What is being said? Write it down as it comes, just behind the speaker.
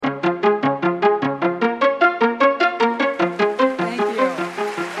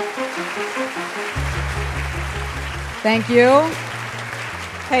Thank you.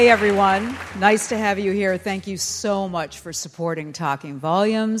 Hey, everyone. Nice to have you here. Thank you so much for supporting Talking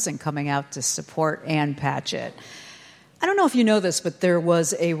Volumes and coming out to support Ann Patchett. I don't know if you know this, but there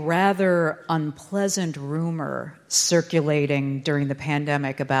was a rather unpleasant rumor circulating during the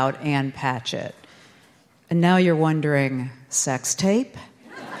pandemic about Ann Patchett. And now you're wondering, sex tape?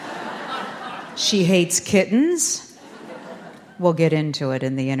 She hates kittens? We'll get into it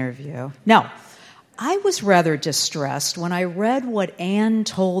in the interview. Now, I was rather distressed when I read what Ann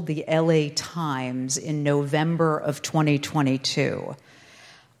told the LA Times in November of 2022.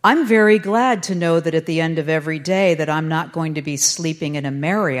 I'm very glad to know that at the end of every day that I'm not going to be sleeping in a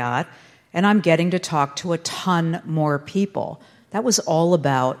Marriott and I'm getting to talk to a ton more people. That was all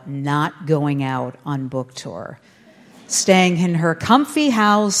about not going out on book tour. Staying in her comfy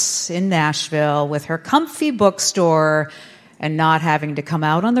house in Nashville with her comfy bookstore and not having to come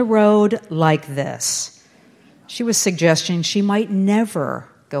out on the road like this. She was suggesting she might never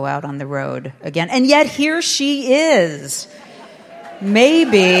go out on the road again. And yet here she is.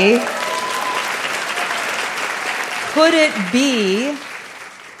 Maybe, could it be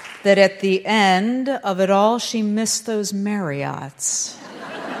that at the end of it all, she missed those Marriotts?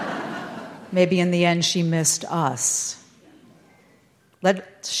 Maybe in the end, she missed us.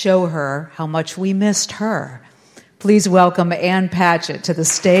 Let's show her how much we missed her. Please welcome Ann Patchett to the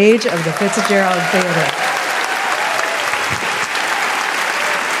stage of the Fitzgerald Theater.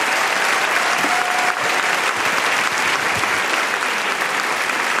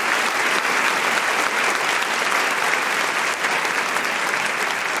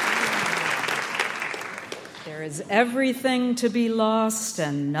 There is everything to be lost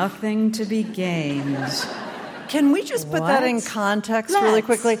and nothing to be gained. Can we just put that in context really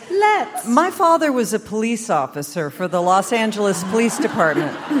quickly? Let's. My father was a police officer for the Los Angeles Police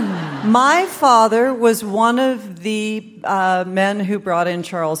Department. My father was one of the men who brought in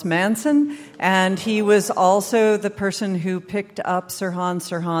Charles Manson, and he was also the person who picked up Sirhan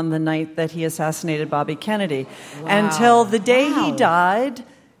Sirhan the night that he assassinated Bobby Kennedy. Wow. Until the day he died,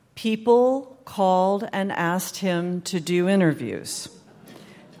 people called and asked him to do interviews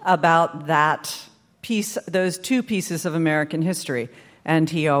about that piece, those two pieces of American history. And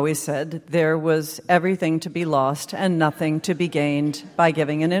he always said there was everything to be lost and nothing to be gained by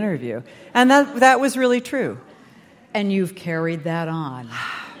giving an interview. And that was really true. And you've carried that on.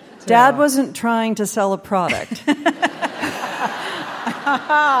 Dad wasn't trying to sell a product.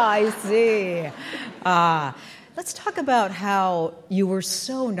 I see. Let's talk about how you were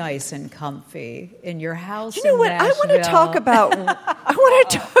so nice and comfy in your house. You know what? Nashville. I want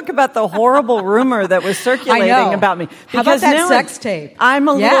to talk about the horrible rumor that was circulating about me. How about that sex tape? I'm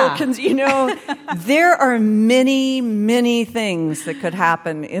a little there are many, many things that could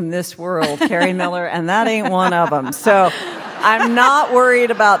happen in this world, Carrie Miller, and that ain't one of them. So I'm not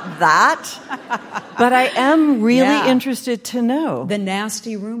worried about that, but I am really interested to know. The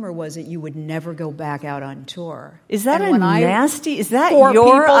nasty rumor was that you would never go back out on tour. Is that is that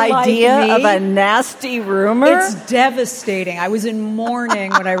your idea of a nasty rumor? It's devastating. I was in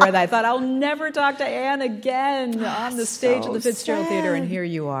mourning when I read that. I thought, I'll never talk to Ann again on the stage of the Fitzgerald Theater, and here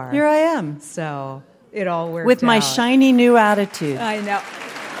you are. Here I am. So it all worked with my out. Shiny new attitude. I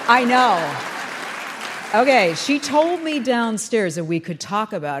know. Okay, she told me downstairs that we could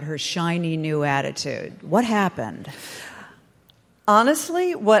talk about her shiny new attitude. What happened?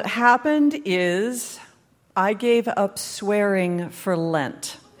 Honestly, what happened is I gave up swearing for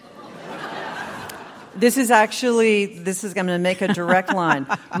Lent. This is I'm going to make a direct line.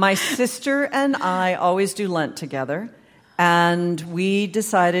 My sister and I always do Lent together, and we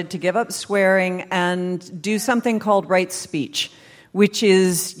decided to give up swearing and do something called right speech, which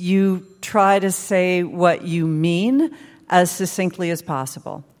is you try to say what you mean as succinctly as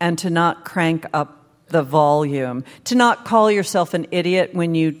possible and to not crank up the volume, to not call yourself an idiot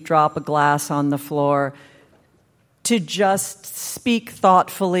when you drop a glass on the floor, to just speak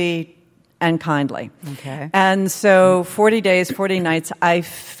thoughtfully and kindly. Okay. And so 40 days, 40 nights, I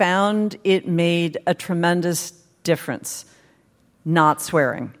found it made a tremendous difference not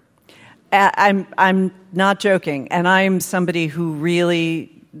swearing. I'm not joking, and I'm somebody who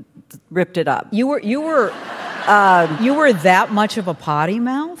really ripped it up. You were that much of a potty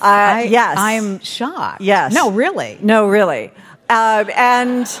mouth? Yes. I'm shocked. Yes. No, really.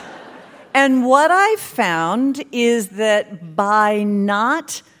 And what I found is that by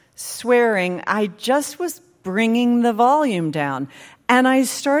not swearing, I just was bringing the volume down. And I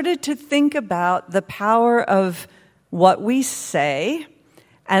started to think about the power of what we say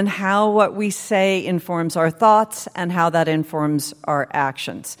and how what we say informs our thoughts and how that informs our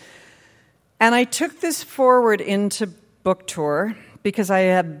actions. And I took this forward into book tour because I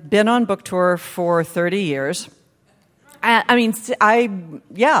have been on book tour for 30 years. I'm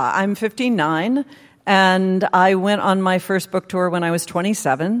 59, and I went on my first book tour when I was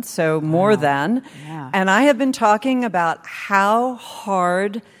 27, so more than. Yeah. And I have been talking about how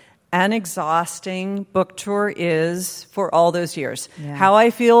hard and exhausting book tour is for all those years. Yeah. How I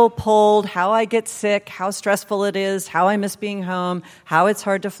feel pulled, how I get sick, how stressful it is, how I miss being home, how it's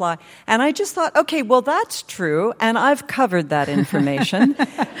hard to fly. And I just thought, okay, well, that's true, and I've covered that information.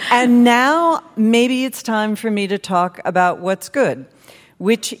 And now maybe it's time for me to talk about what's good,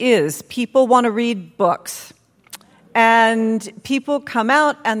 which is people want to read books. And people come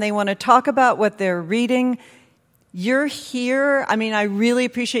out and they want to talk about what they're reading. You're here. I mean, I really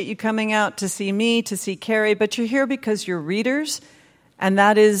appreciate you coming out to see me, to see Carrie, but you're here because you're readers, and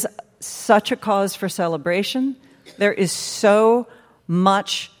that is such a cause for celebration. There is so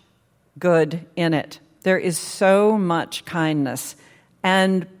much good in it. There is so much kindness.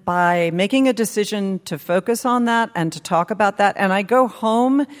 And by making a decision to focus on that and to talk about that, and I go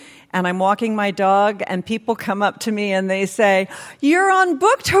home and I'm walking my dog, and people come up to me and they say, "You're on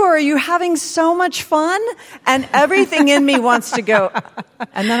book tour. Are you having so much fun?" And everything in me wants to go.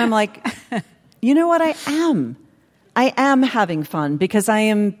 And then I'm like, you know what? I am having fun because I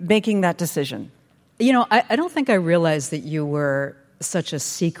am making that decision. You know, I don't think I realized that you were such a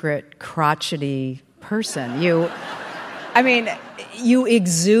secret, crotchety person. You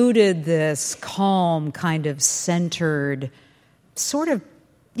exuded this calm, kind of centered, sort of,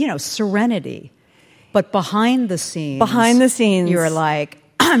 serenity. But behind the scenes, you're like,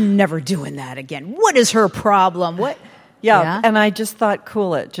 I'm never doing that again. What is her problem? What? Yeah. And I just thought,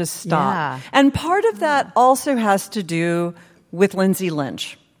 cool it, just stop. Yeah. And part of that also has to do with Lindsay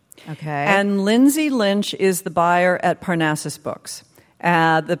Lynch. Okay. And Lindsay Lynch is the buyer at Parnassus Books,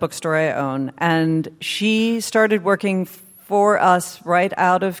 the bookstore I own. And she started working for us right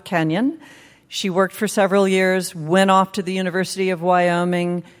out of Kenyon. She worked for several years, went off to the University of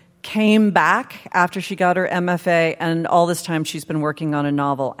Wyoming, came back after she got her MFA, and all this time she's been working on a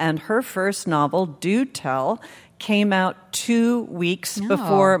novel. And her first novel, Do Tell, came out 2 weeks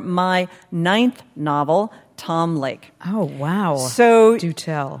before my 9th novel, Tom Lake. Oh, wow. So Do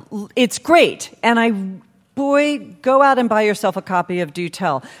Tell. It's great. And go out and buy yourself a copy of Do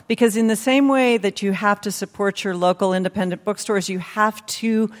Tell. Because in the same way that you have to support your local independent bookstores, you have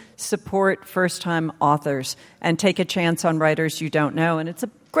to support first-time authors and take a chance on writers you don't know. And it's a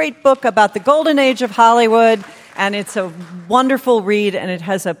great book about the golden age of Hollywood, and it's a wonderful read, and it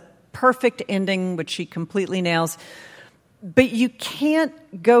has a perfect ending, which she completely nails. But you can't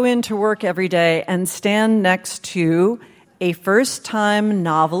go into work every day and stand next to a first-time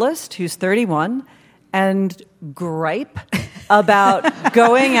novelist who's 31 and gripe about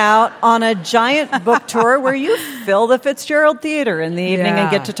going out on a giant book tour where you fill the Fitzgerald Theater in the evening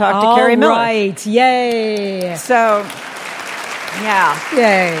and get to talk to Carrie Miller. All right. Yay. So, yeah.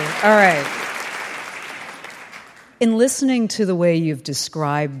 Yay. All right. In listening to the way you've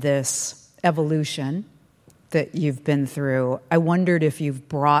described this evolution that you've been through, I wondered if you've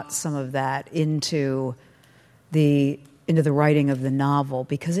brought some of that into the writing of the novel,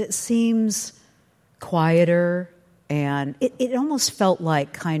 because it seems quieter, and it almost felt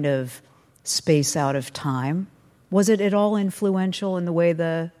like kind of space out of time. Was it at all influential in the way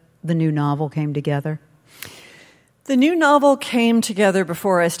the new novel came together? The new novel came together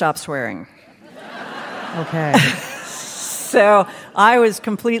before I stopped swearing. Okay. So I was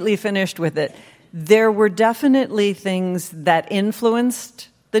completely finished with it. There were definitely things that influenced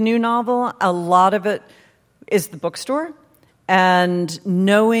the new novel. A lot of it is the bookstore, and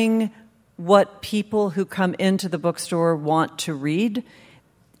knowing what people who come into the bookstore want to read.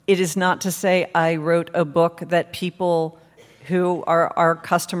 It is not to say I wrote a book that people who are our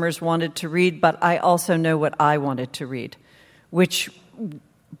customers wanted to read, but I also know what I wanted to read, which,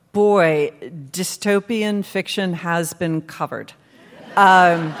 boy, dystopian fiction has been covered.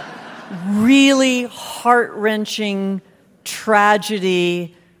 Really heart-wrenching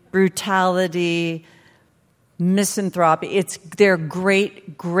tragedy, brutality, misanthropy. They're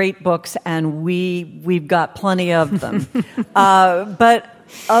great, great books, and we've got plenty of them. But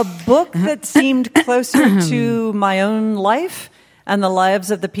a book that seemed closer to my own life and the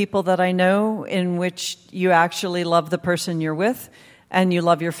lives of the people that I know, in which you actually love the person you're with, and you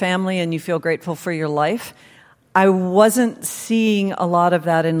love your family, and you feel grateful for your life. I wasn't seeing a lot of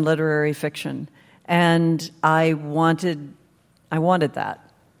that in literary fiction, and I wanted that.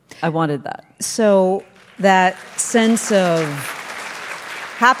 I wanted that. So that sense of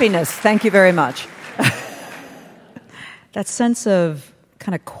happiness, thank you very much. That sense of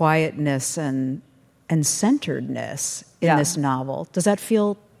kind of quietness and and centeredness in this novel. Does that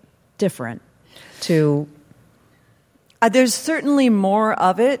feel different to... There's certainly more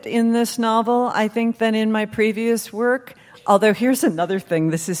of it in this novel, I think, than in my previous work. Although here's another thing.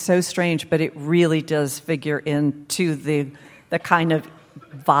 This is so strange, but it really does figure into the kind of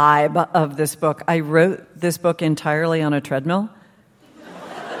vibe of this book. I wrote this book entirely on a treadmill.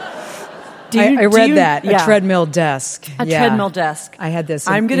 I read that. A treadmill desk. A treadmill desk. I had this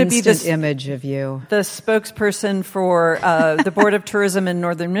I'm gonna be this image of you. The spokesperson for the Board of Tourism in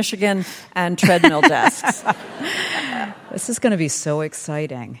Northern Michigan and treadmill desks. This is going to be so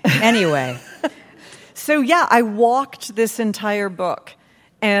exciting. Anyway. So, yeah, I walked this entire book.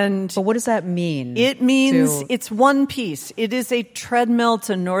 But what does that mean? It means it's one piece. It is a treadmill. It's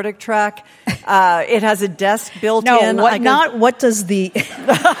a Nordic track. It has a desk built in. What does the...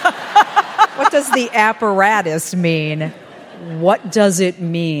 What does the apparatus mean? What does it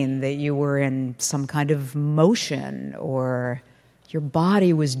mean that you were in some kind of motion or your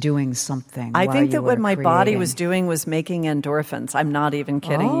body was doing something? I think that what my body was doing was making endorphins. I'm not even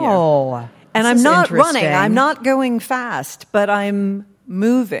kidding you. Oh, and I'm not running. I'm not going fast, but I'm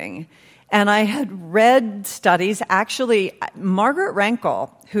moving. And I had read studies. Actually, Margaret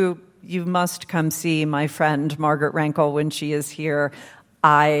Rankle, who you must come see, my friend Margaret Rankle, when she is here.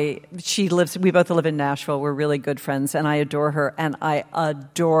 We both live in Nashville. We're really good friends, and I adore her, and I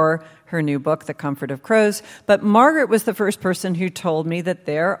adore her new book, The Comfort of Crows. But Margaret was the first person who told me that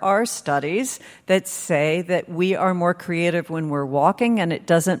there are studies that say that we are more creative when we're walking, and it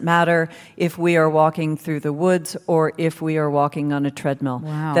doesn't matter if we are walking through the woods or if we are walking on a treadmill.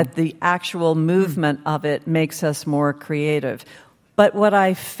 Wow. That the actual movement of it makes us more creative. But what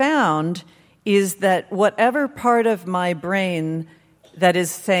I found is that whatever part of my brain that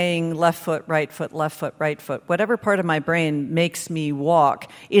is saying left foot, right foot, right foot, whatever part of my brain makes me walk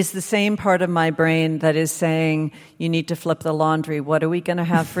is the same part of my brain that is saying, you need to flip the laundry. What are we going to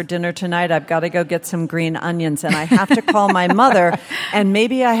have for dinner tonight? I've got to go get some green onions, and I have to call my mother, and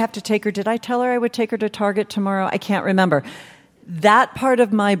maybe I have to take her. Did I tell her I would take her to Target tomorrow? I can't remember. That part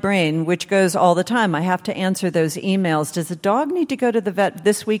of my brain, which goes all the time, I have to answer those emails. Does the dog need to go to the vet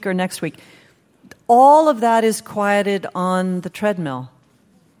this week or next week? All of that is quieted on the treadmill.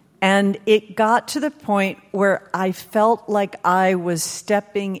 And it got to the point where I felt like I was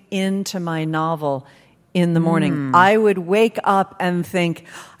stepping into my novel in the morning. I would wake up and think,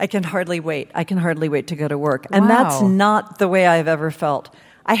 I can hardly wait. I can hardly wait to go to work. And that's not the way I've ever felt.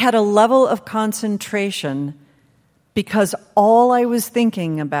 I had a level of concentration because all I was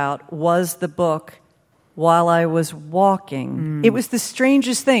thinking about was the book while I was walking. It was the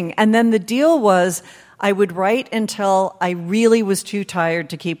strangest thing. And then the deal was I would write until I really was too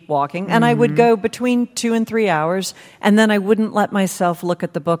tired to keep walking, and I would go between 2 and 3 hours, and then I wouldn't let myself look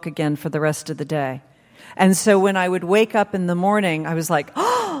at the book again for the rest of the day. And so when I would wake up in the morning, I was like,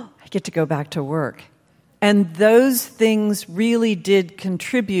 oh, I get to go back to work. And those things really did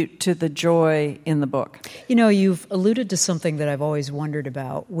contribute to the joy in the book. You know, you've alluded to something that I've always wondered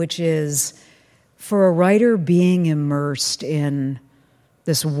about, which is for a writer being immersed in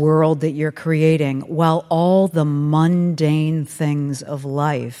this world that you're creating while all the mundane things of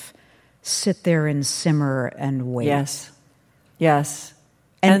life sit there and simmer and wait. Yes.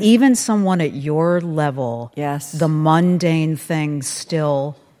 And even someone at your level, the mundane things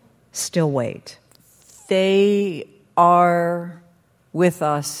still wait. They are with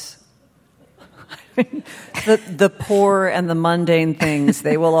us. The poor and the mundane things,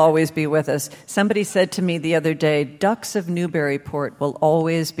 they will always be with us. Somebody said to me the other day, Ducks of Newburyport will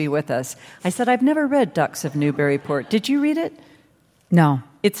always be with us. I said, I've never read Ducks of Newburyport. Did you read it? No.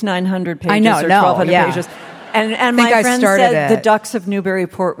 It's 900 pages I know, or 1,200 pages. And my friend said, the Ducks of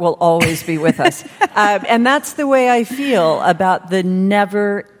Newburyport will always be with us. And that's the way I feel about the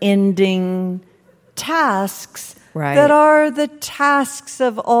never-ending tasks that are the tasks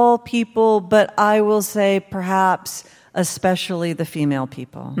of all people, but I will say perhaps especially the female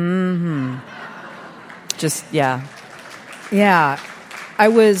people. Yeah.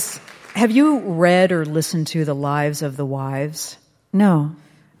 Have you read or listened to The Lives of the Wives? No.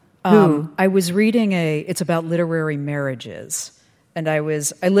 Who? I was reading it's about literary marriages. And I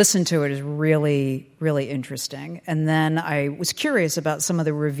listened to it. It was really, really interesting. And then I was curious about some of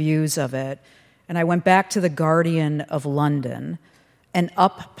the reviews of it. And I went back to The Guardian of London, and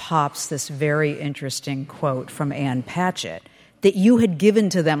up pops this very interesting quote from Anne Patchett that you had given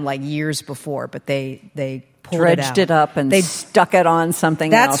to them like years before, but they pulled dredged it up and they stuck it on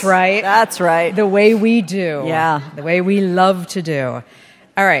something else. That's right. The way we do. Yeah. The way we love to do.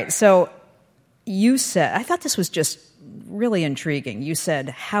 All right, so you said, I thought this was just really intriguing. You said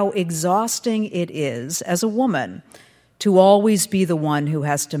how exhausting it is as a woman to always be the one who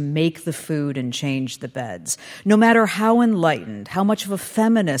has to make the food and change the beds. No matter how enlightened, how much of a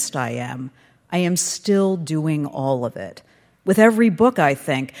feminist I am still doing all of it. With every book, I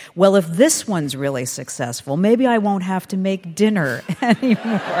think, well, if this one's really successful, maybe I won't have to make dinner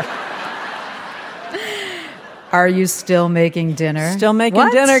anymore. Are you still making dinner? Still making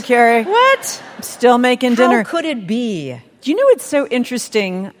dinner, Carrie. What? Still making dinner. How could it be? Do you know what's so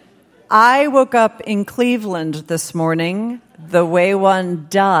interesting? I woke up in Cleveland this morning, the way one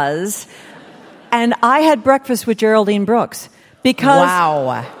does, and I had breakfast with Geraldine Brooks.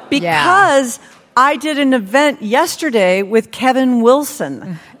 Because I did an event yesterday with Kevin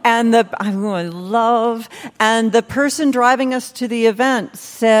Wilson, and the person driving us to the event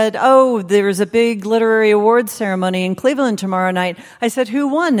said, "Oh, there's a big literary awards ceremony in Cleveland tomorrow night." I said, "Who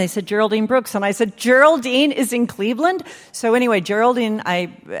won?" They said, "Geraldine Brooks." And I said, "Geraldine is in Cleveland?" So anyway, Geraldine,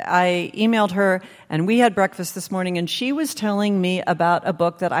 I emailed her, and we had breakfast this morning, and she was telling me about a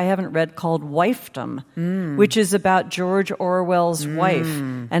book that I haven't read called Wifedom, which is about George Orwell's wife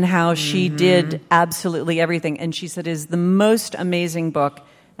and how she did absolutely everything. And she said it is the most amazing book.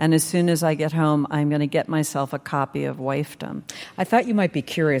 And as soon as I get home, I'm going to get myself a copy of Wifedom. I thought you might be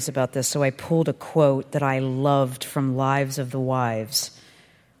curious about this, so I pulled a quote that I loved from Lives of the Wives.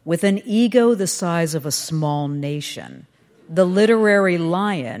 With an ego the size of a small nation, the literary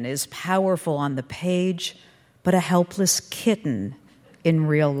lion is powerful on the page, but a helpless kitten in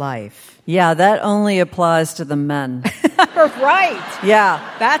real life. Yeah, that only applies to the men. Right. Yeah.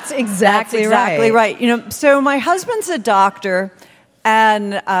 That's exactly right. You know, so my husband's a doctor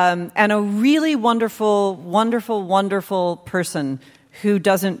and a really wonderful, wonderful, wonderful person who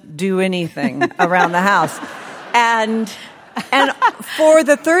doesn't do anything around the house. And for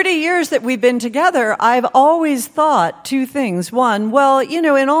the 30 years that we've been together, I've always thought two things. One, well, you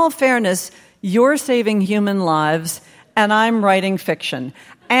know, in all fairness, you're saving human lives and I'm writing fiction.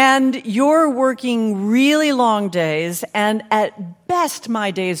 And you're working really long days, and at best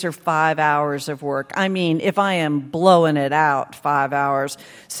my days are 5 hours of work. I mean, if I am blowing it out, 5 hours.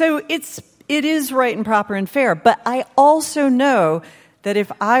 So it is right and proper and fair. But I also know that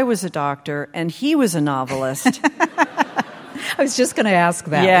if I was a doctor and he was a novelist... I was just going to ask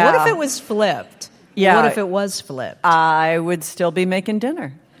that. Yeah. What if it was flipped? Yeah. What if it was flipped? I would still be making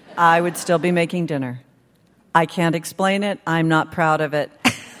dinner. I can't explain it. I'm not proud of it.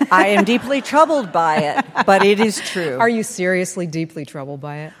 I am deeply troubled by it, but it is true. Are you seriously deeply troubled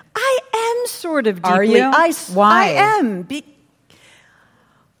by it? I am sort of deeply. Are you? Why? I am.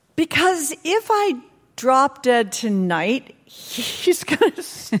 Because if I drop dead tonight, he's going to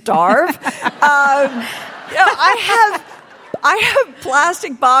starve. I have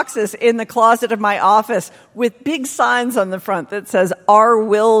plastic boxes in the closet of my office with big signs on the front that says, "Our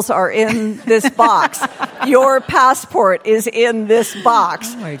wills are in this box. Your passport is in this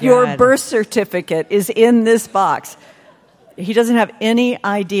box. Oh my God. Your birth certificate is in this box." He doesn't have any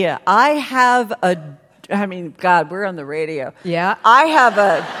idea. God, we're on the radio. Yeah.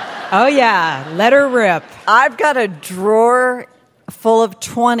 Oh, yeah. Let her rip. I've got a drawer full of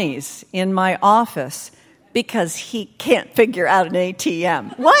 20s in my office because he can't figure out an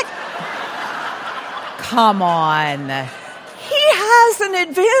ATM. What? Come on. He has an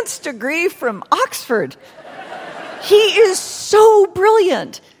advanced degree from Oxford. He is so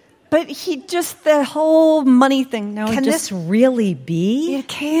brilliant. But the whole money thing. No, Can this really be? It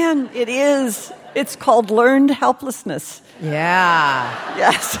can. It is. It's called learned helplessness. Yeah.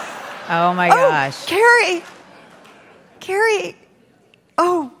 Yes. Oh, my gosh. Carrie.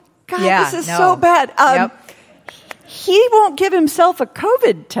 Oh, God, Yeah, this is no. so bad. Yep. He won't give himself a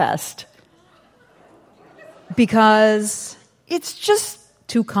COVID test. Because It's just...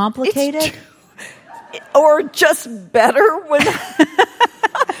 too complicated? Or just better when...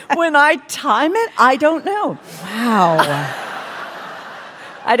 when I time it? I don't know. Wow.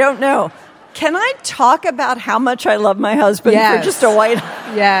 I don't know. Can I talk about how much I love my husband for just a white...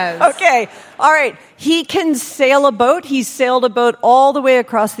 Yes. Okay. All right. He can sail a boat. He's sailed a boat all the way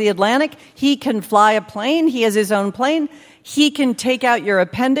across the Atlantic. He can fly a plane. He has his own plane. He can take out your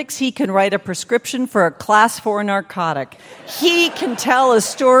appendix. He can write a prescription for a class 4 narcotic. He can tell a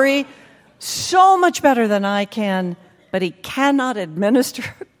story so much better than I can, but he cannot administer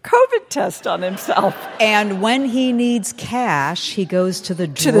a COVID test on himself. And when he needs cash, he goes to the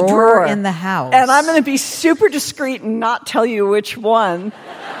drawer in the house. And I'm going to be super discreet and not tell you which one.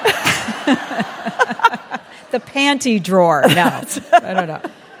 The panty drawer. No, I don't know.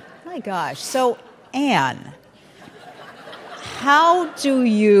 My gosh. So, Anne, how do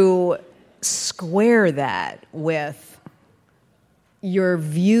you square that with your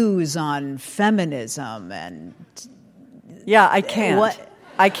views on feminism and... Yeah, I can't. What?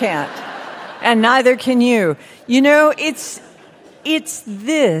 I can't. And neither can you. You know, it's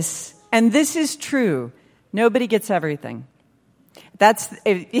this, and this is true. Nobody gets everything. That's,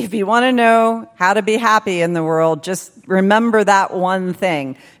 if you want to know how to be happy in the world, just remember that one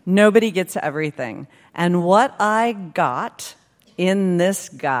thing. Nobody gets everything. And what I got in this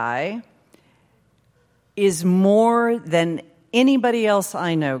guy is more than anybody else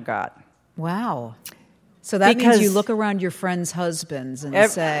I know got. Wow. So that means you look around your friends' husbands and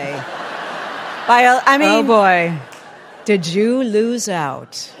say, oh boy, did you lose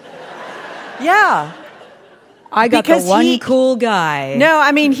out? Yeah. I got the one cool guy. No,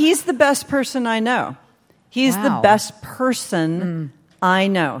 I mean, he's the best person I know. He's the best person I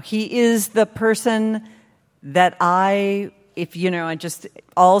know. He is the person that if you know,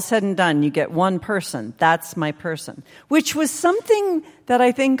 all said and done, you get one person. That's my person. Which was something that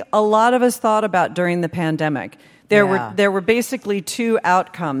I think a lot of us thought about during the pandemic. There were basically two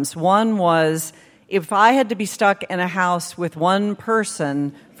outcomes. One was, if I had to be stuck in a house with one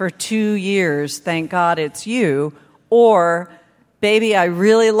person for 2 years, thank God it's you, or, baby, I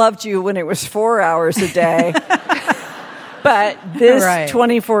really loved you when it was 4 hours a day, but this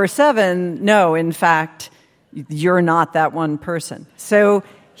 24/7, no, in fact, you're not that one person. So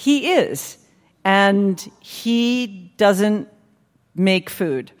he is, and he doesn't make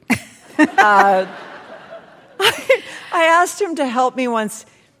food. I asked him to help me once.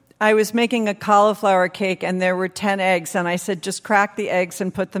 I was making a cauliflower cake, and there were 10 eggs, and I said, just crack the eggs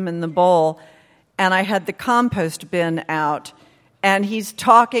and put them in the bowl. And I had the compost bin out, and he's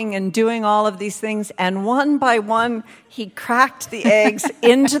talking and doing all of these things, and one by one, he cracked the eggs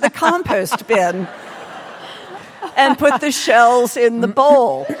into the compost bin and put the shells in the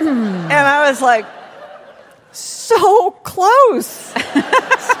bowl. And I was like, so close.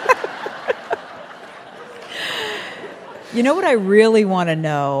 You know what I really want to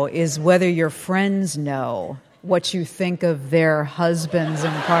know is whether your friends know what you think of their husbands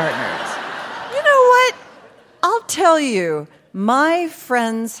and partners. You know what? I'll tell you, my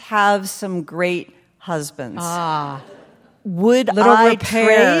friends have some great husbands. Would I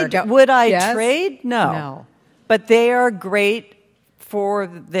trade? Would I trade? No. But they are great for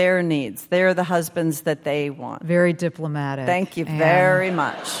their needs. They're the husbands that they want. Very diplomatic. Thank you very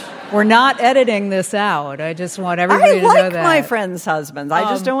much. We're not editing this out. I just want everybody to know that. I like my friends' husbands. I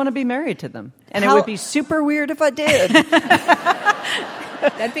just don't want to be married to them. And it would be super weird if I did.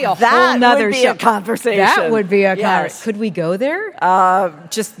 That'd be a whole nother show. A conversation. That would be a conversation. Could we go there?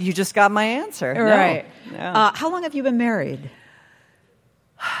 You just got my answer. Right. No. How long have you been married?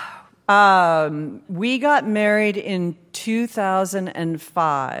 We got married in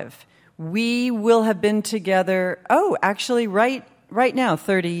 2005. We will have been together, actually right now,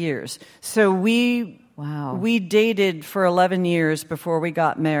 30 years. So we dated for 11 years before we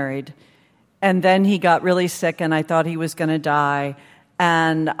got married. And then he got really sick, and I thought he was going to die.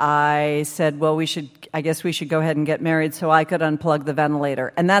 And I said, well, I guess we should go ahead and get married so I could unplug the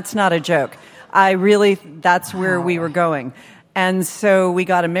ventilator. And that's not a joke. That's where we were going. And so we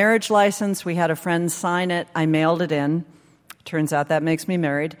got a marriage license. We had a friend sign it. I mailed it in. Turns out that makes me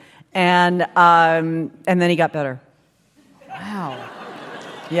married. And then he got better. Wow.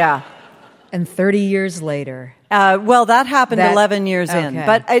 Yeah. And 30 years later. Well, that happened 11 years in.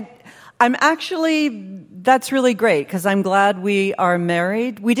 But I'm actually, that's really great because I'm glad we are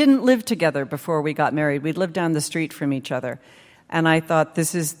married. We didn't live together before we got married. We lived down the street from each other. And I thought,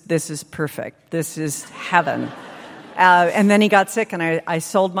 this is perfect. This is heaven. And then he got sick, and I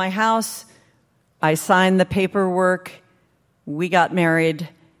sold my house. I signed the paperwork. We got married,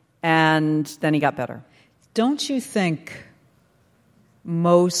 and then he got better. Don't you think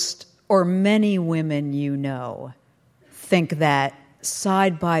most or many women you know think that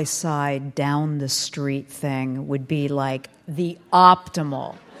side-by-side down the street thing would be like the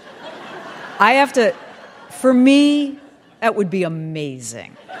optimal? For me, that would be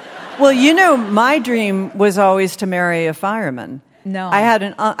amazing. Well, you know, my dream was always to marry a fireman. No. I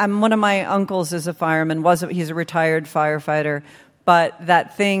had one of my uncles is a fireman. He's a retired firefighter. But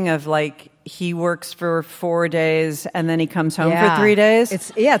that thing of like he works for 4 days and then he comes home for 3 days.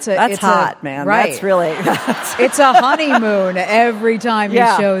 That's hot, man. Right. That's really. It's a honeymoon every time he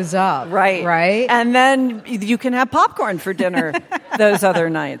shows up. Right. Right. And then you can have popcorn for dinner those other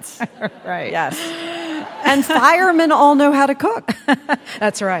nights. Right. Yes. And firemen all know how to cook.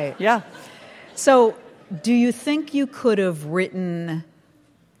 That's right. Yeah. So, do you think you could have written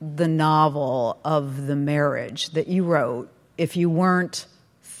the novel of the marriage that you wrote if you weren't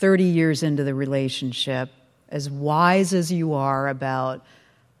 30 years into the relationship as wise as you are about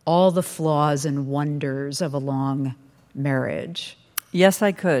all the flaws and wonders of a long marriage? Yes,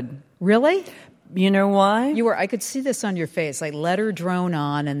 I could. Really? You know why? I could see this on your face. Like, let her drone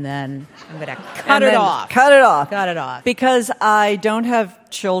on, and then I'm going to cut it off. Cut it off. Cut it off. Because I don't have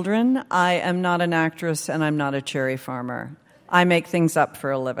children, I am not an actress, and I'm not a cherry farmer. I make things up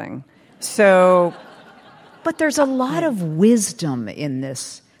for a living. So... But there's a lot of wisdom in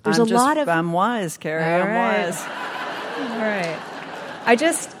this. There's I'm wise, Carrie. I'm wise. All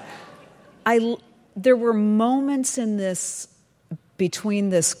right. There were moments in this, between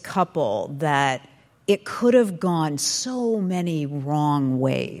this couple, that it could have gone so many wrong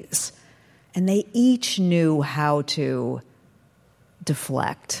ways. And they each knew how to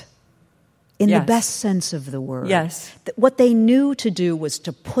deflect. In the best sense of the word. Yes. What they knew to do was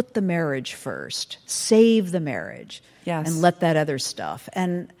to put the marriage first, save the marriage, and let that other stuff.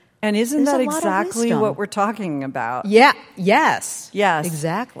 And isn't that exactly what we're talking about? Yeah. Yes. Yes.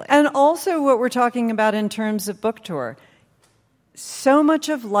 Exactly. And also what we're talking about in terms of book tour. So much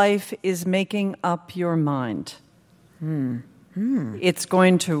of life is making up your mind. It's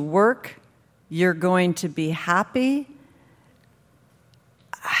going to work. You're going to be happy.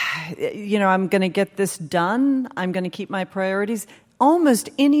 I'm going to get this done. I'm going to keep my priorities. Almost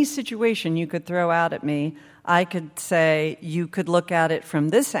any situation you could throw out at me, I could say, you could look at it from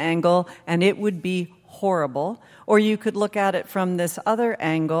this angle and it would be horrible. Or you could look at it from this other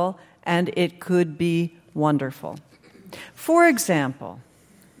angle and it could be wonderful. For example,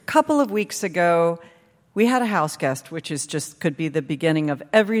 a couple of weeks ago, we had a house guest, which is could be the beginning of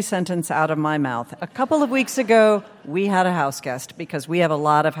every sentence out of my mouth. A couple of weeks ago, we had a house guest because we have a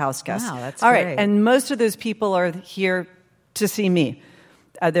lot of house guests. Wow, that's all great. right, and most of those people are here to see me.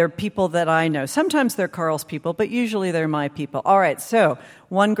 They're people that I know. Sometimes they're Carl's people, but usually they're my people. All right, so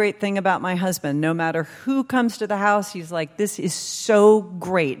one great thing about my husband, no matter who comes to the house, he's like, this is so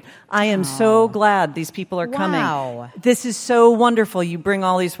great. I am so glad these people are coming. Wow. This is so wonderful. You bring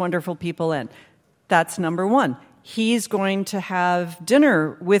all these wonderful people in. That's number one. He's going to have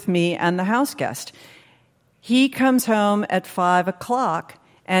dinner with me and the house guest. He comes home at 5 o'clock,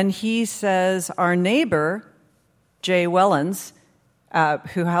 and he says, our neighbor, Jay Wellens,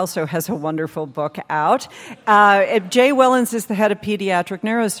 who also has a wonderful book out. Jay Wellens is the head of pediatric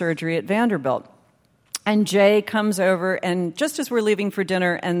neurosurgery at Vanderbilt. And Jay comes over, and just as we're leaving for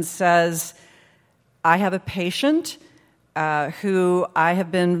dinner, and says, I have a patient who I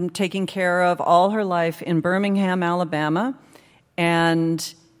have been taking care of all her life in Birmingham, Alabama,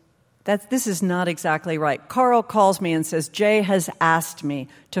 and this is not exactly right. Carl calls me and says, Jay has asked me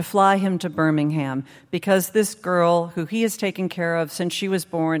to fly him to Birmingham because this girl who he has taken care of since she was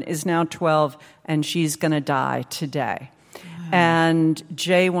born is now 12 and she's going to die today. Wow. And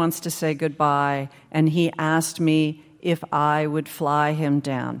Jay wants to say goodbye, and he asked me if I would fly him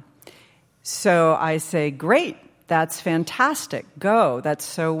down. So I say, great. That's fantastic. Go. That's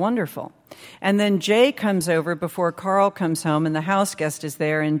so wonderful. And then Jay comes over before Carl comes home, and the house guest is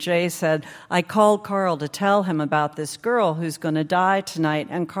there, and Jay said, I called Carl to tell him about this girl who's going to die tonight,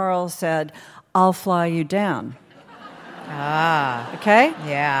 and Carl said, I'll fly you down. Okay?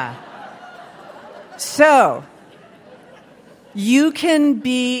 Yeah. So, you can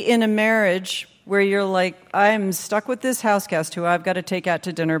be in a marriage where you're like, I'm stuck with this house guest who I've got to take out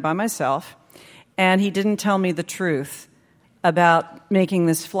to dinner by myself, and he didn't tell me the truth about making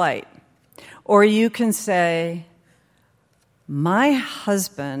this flight. Or you can say, my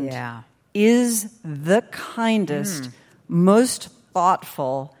husband is the kindest, most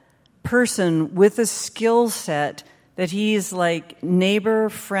thoughtful person with a skill set that he's like, neighbor,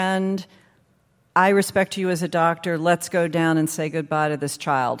 friend, I respect you as a doctor, let's go down and say goodbye to this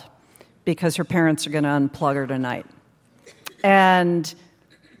child because her parents are going to unplug her tonight. And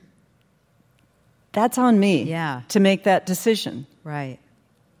that's on me to make that decision. Right.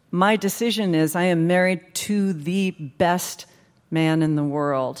 My decision is I am married to the best man in the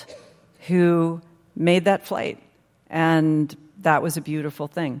world who made that flight. And that was a beautiful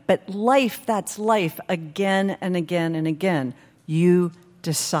thing. But life, that's life, again and again and again. You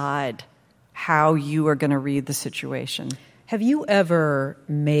decide how you are going to read the situation. Have you ever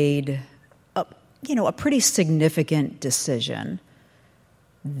made a pretty significant decision?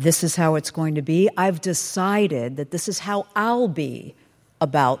 This is how it's going to be. I've decided that this is how I'll be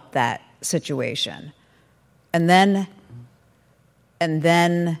about that situation. And then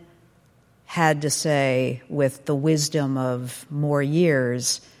had to say, with the wisdom of more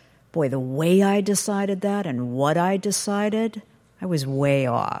years, boy, the way I decided that and what I decided, I was way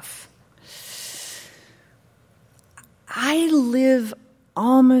off. I live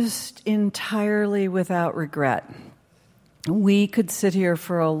almost entirely without regret. We could sit here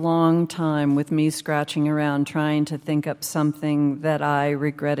for a long time with me scratching around trying to think up something that I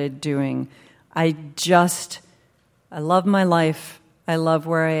regretted doing. I love my life. I love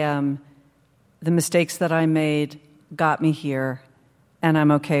where I am. The mistakes that I made got me here, and I'm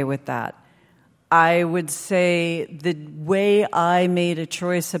okay with that. I would say the way I made a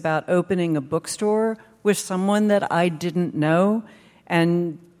choice about opening a bookstore with someone that I didn't know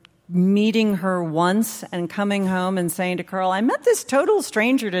and meeting her once and coming home and saying to Carl, I met this total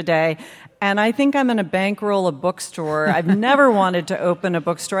stranger today, and I think I'm going to bankroll a bookstore. I've never wanted to open a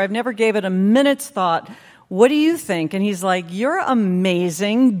bookstore. I've never gave it a minute's thought. What do you think? And he's like, you're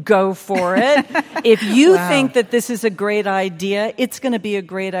amazing. Go for it. If you think that this is a great idea, it's going to be a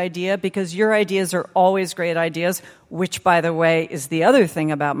great idea because your ideas are always great ideas, which, by the way, is the other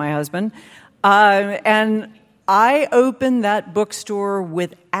thing about my husband. And I opened that bookstore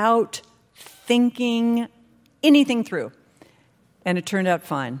without thinking anything through. And it turned out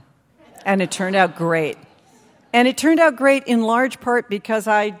fine. And it turned out great. And it turned out great in large part because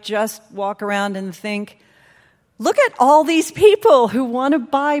I just walk around and think, look at all these people who want to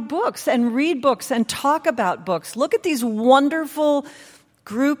buy books and read books and talk about books. Look at these wonderful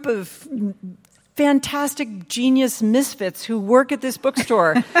group of fantastic genius misfits who work at this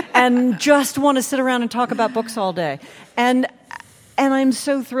bookstore and just want to sit around and talk about books all day. And I'm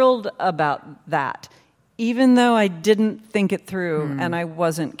so thrilled about that, even though I didn't think it through and I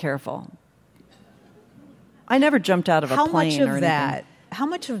wasn't careful. I never jumped out of a plane or anything. How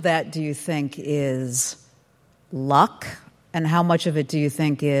much of that do you think is luck, and how much of it do you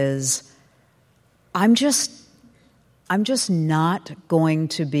think is I'm just not going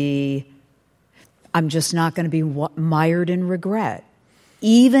to be mired in regret.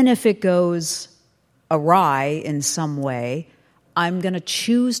 Even if it goes awry in some way, I'm going to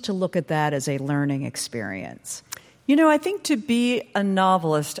choose to look at that as a learning experience. You know, I think to be a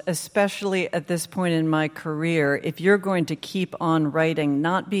novelist, especially at this point in my career, if you're going to keep on writing,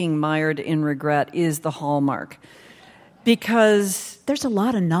 not being mired in regret is the hallmark. Because there's a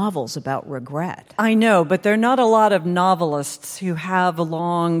lot of novels about regret. I know, but there are not a lot of novelists who have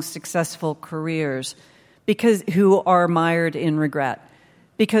long, successful careers who are mired in regret.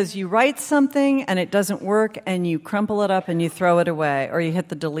 Because you write something and it doesn't work and you crumple it up and you throw it away or you hit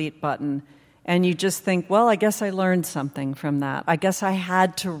the delete button and you just think, well, I guess I learned something from that. I guess I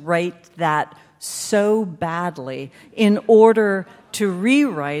had to write that so badly in order to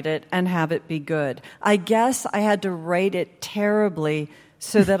rewrite it and have it be good. I guess I had to write it terribly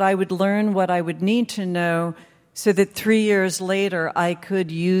so that I would learn what I would need to know so that 3 years later I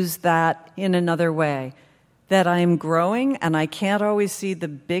could use that in another way. That I'm growing and I can't always see the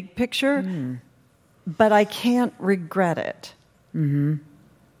big picture, but I can't regret it. Mm-hmm.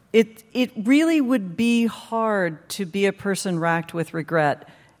 It really would be hard to be a person racked with regret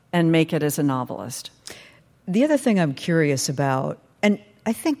and make it as a novelist. The other thing I'm curious about, and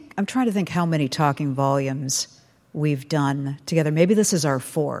I'm trying to think how many talking volumes we've done together. Maybe this is our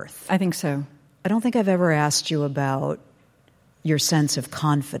fourth. I think so. I don't think I've ever asked you about your sense of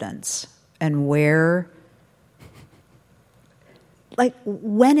confidence and when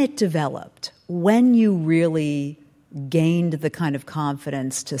it developed, when you really gained the kind of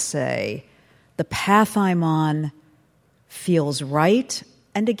confidence to say, the path I'm on feels right.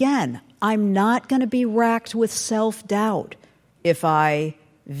 And again, I'm not going to be racked with self-doubt if I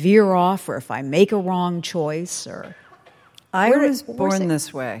veer off or if I make a wrong choice. I was born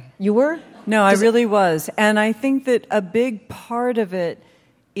this way. You were? No, I really was. And I think that a big part of it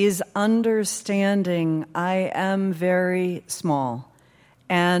is understanding I am very small.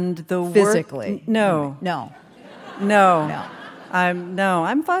 And the physically? No. I'm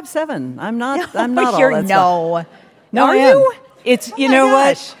 5'7". I'm not all that stuff. No, are you? It's you know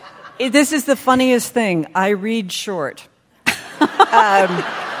what? This is the funniest thing. I read short.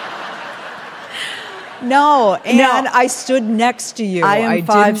 No, I stood next to you. I am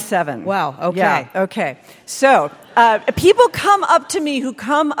 5'7". Wow. Okay. Yeah, okay. So people come up to me who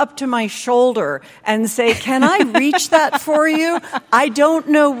come up to my shoulder and say, "Can I reach that for you?" I don't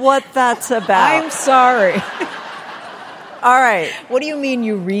know what that's about. I'm sorry. All right. What do you mean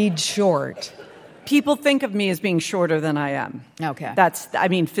you read short? People think of me as being shorter than I am. Okay.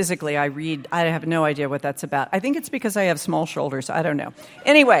 Physically I read, I have no idea what that's about. I think it's because I have small shoulders. I don't know.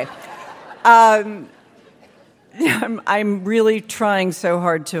 Anyway, I'm really trying so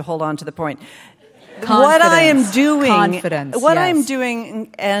hard to hold on to the point. What I am doing, I'm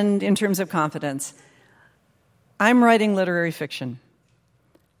doing, and in terms of confidence, I'm writing literary fiction.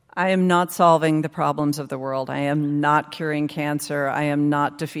 I am not solving the problems of the world. I am not curing cancer. I am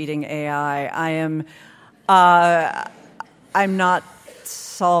not defeating AI. I'm not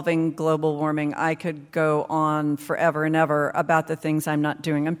solving global warming. I could go on forever and ever about the things I'm not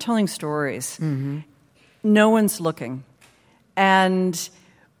doing. I'm telling stories. Mm-hmm. No one's looking. And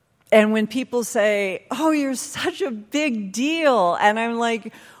when people say, "Oh, you're such a big deal," and I'm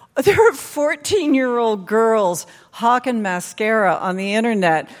like, there are 14-year-old girls hawking mascara on the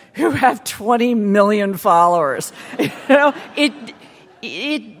internet who have 20 million followers.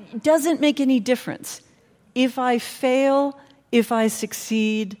 It doesn't make any difference. If I fail, if I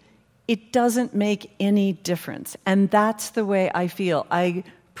succeed, it doesn't make any difference. And that's the way I feel. I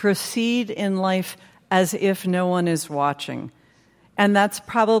proceed in life as if no one is watching. And that's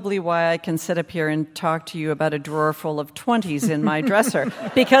probably why I can sit up here and talk to you about a drawer full of 20s in my dresser.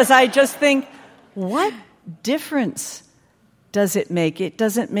 Because I just think, what difference does it make? It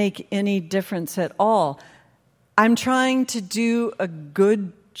doesn't make any difference at all. I'm trying to do a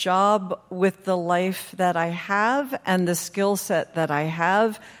good job with the life that I have and the skill set that I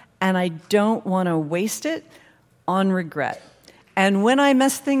have, and I don't want to waste it on regret. And when I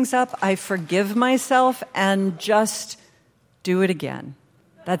mess things up, I forgive myself and just do it again.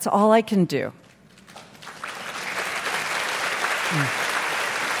 That's all I can do.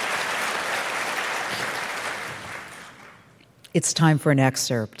 It's time for an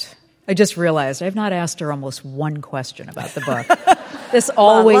excerpt. I just realized I've not asked her almost one question about the book. This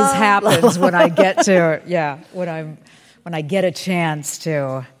always happens when I get to when I get a chance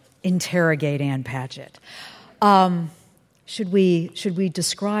to interrogate Ann Patchett. Should we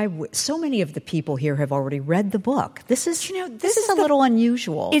describe? So many of the people here have already read the book. This is a little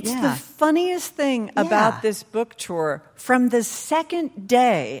unusual. It's the funniest thing about this book tour. From the second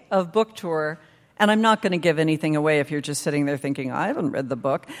day of book tour, and I'm not going to give anything away if you're just sitting there thinking, I haven't read the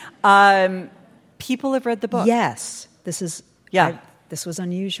book. People have read the book. Yes, this is this was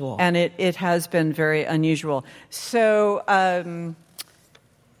unusual, and it has been very unusual. So.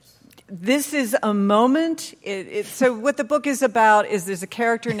 This is a moment. So what the book is about is there's a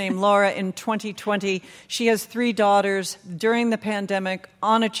character named Laura in 2020. She has 3 daughters. During the pandemic,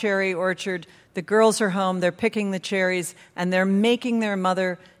 on a cherry orchard, the girls are home. They're picking the cherries, and they're making their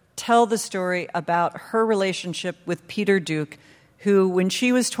mother tell the story about her relationship with Peter Duke, who, when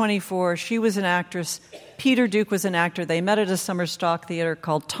she was 24, she was an actress. Peter Duke was an actor. They met at a summer stock theater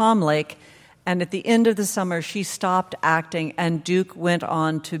called Tom Lake. And at the end of the summer, she stopped acting, and Duke went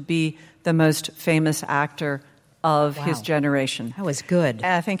on to be the most famous actor of his generation. That was good.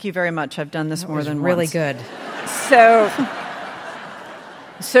 Thank you very much. I've done this more than really once. Really good.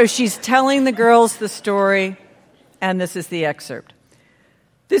 So she's telling the girls the story, and this is the excerpt.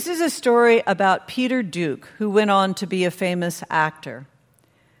 This is a story about Peter Duke, who went on to be a famous actor.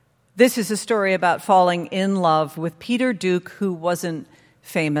 This is a story about falling in love with Peter Duke, who wasn't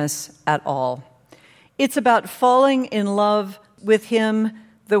famous at all. It's about falling in love with him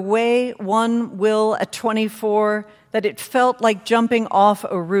the way one will at 24, that it felt like jumping off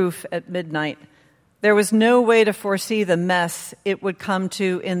a roof at midnight. There was no way to foresee the mess it would come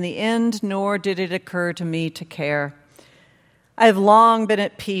to in the end, nor did it occur to me to care. I've long been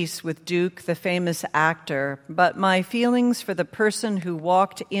at peace with Duke, the famous actor, but my feelings for the person who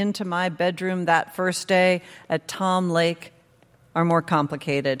walked into my bedroom that first day at Tom Lake are more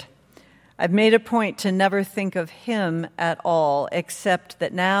complicated. I've made a point to never think of him at all, except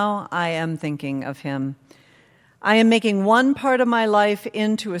that now I am thinking of him. I am making one part of my life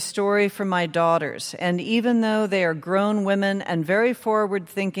into a story for my daughters, and even though they are grown women and very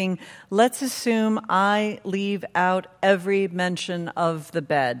forward-thinking, let's assume I leave out every mention of the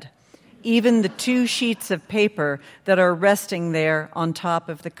bed, even the 2 sheets of paper that are resting there on top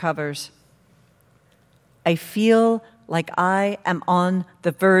of the covers. I feel like I am on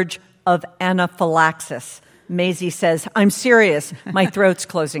the verge of anaphylaxis. Maisie says, I'm serious. My throat's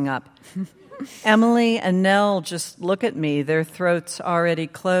closing up. Emily and Nell just look at me, their throats already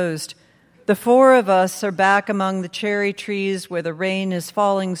closed. The 4 of us are back among the cherry trees where the rain is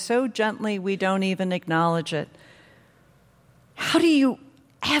falling so gently we don't even acknowledge it. How do you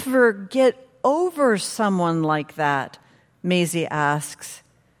ever get over someone like that? Maisie asks.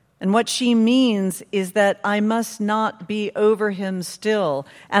 And what she means is that I must not be over him still,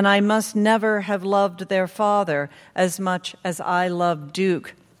 and I must never have loved their father as much as I love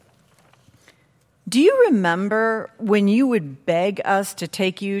Duke. Do you remember when you would beg us to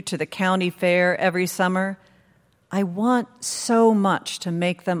take you to the county fair every summer? I want so much to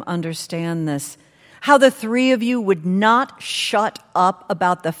make them understand this. How the three of you would not shut up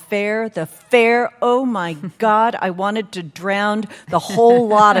about the fair. The fair, oh my God, I wanted to drown the whole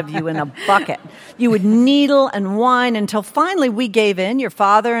lot of you in a bucket. You would needle and whine until finally we gave in. Your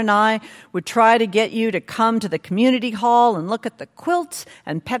father and I would try to get you to come to the community hall and look at the quilts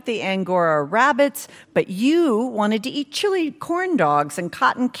and pet the Angora rabbits, but you wanted to eat chili corn dogs and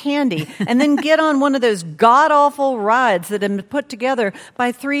cotton candy and then get on one of those god-awful rides that had been put together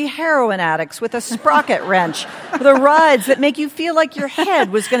by 3 heroin addicts with a sprocket wrench, the rides that make you feel like your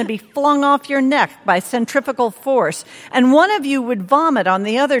head was going to be flung off your neck by centrifugal force. And one of you would vomit on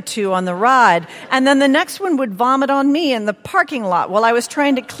the other 2 on the ride, and then the next one would vomit on me in the parking lot while I was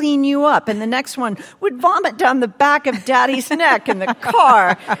trying to clean you up, and the next one would vomit down the back of Daddy's neck in the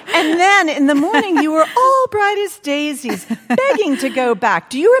car. And then in the morning, you were all bright as daisies, begging to go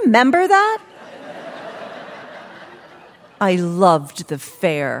back. Do you remember that? I loved the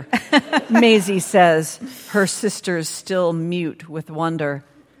fair, Maisie says, her sisters still mute with wonder.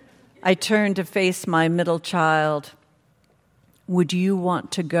 I turn to face my middle child. Would you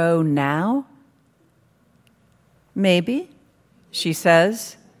want to go now? Maybe, she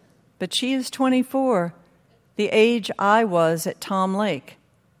says, but she is 24, the age I was at Tom Lake.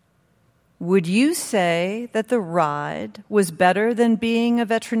 Would you say that the ride was better than being a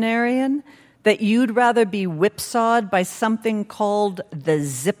veterinarian? That you'd rather be whipsawed by something called the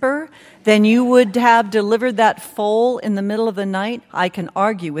zipper than you would have delivered that foal in the middle of the night? I can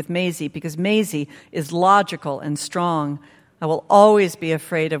argue with Maisie because Maisie is logical and strong. I will always be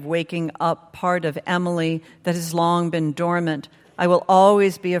afraid of waking up part of Emily that has long been dormant. I will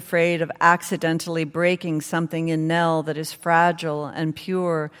always be afraid of accidentally breaking something in Nell that is fragile and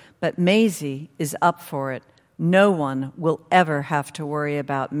pure, but Maisie is up for it. No one will ever have to worry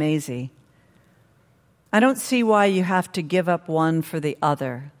about Maisie. I don't see why you have to give up one for the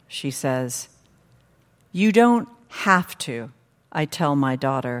other, she says. You don't have to, I tell my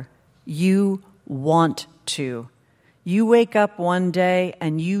daughter. You want to. You wake up one day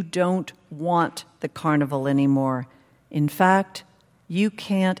and you don't want the carnival anymore. In fact, you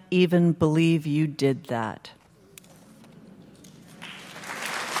can't even believe you did that.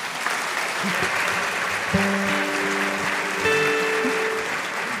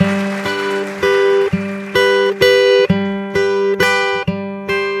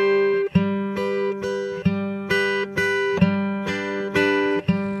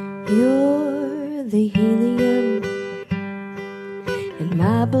 You're the helium in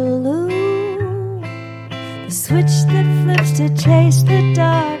my balloon, the switch that flips to chase the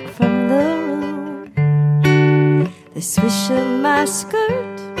dark from the room, the swish of my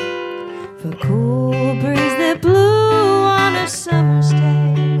skirt for cool breeze that blew on a summer's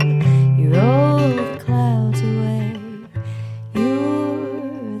day. You roll the clouds away.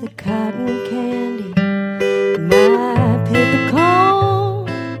 You're the cotton candy, my paper cone,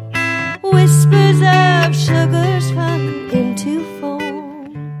 whispers of sugars spun into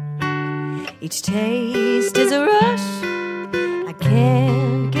foam. Each taste is a rush. I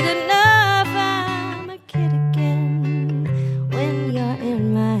can't get enough. I'm a kid again when you're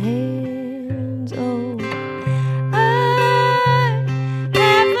in my hands. Oh, I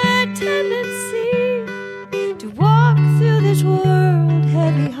have a tendency to walk through this world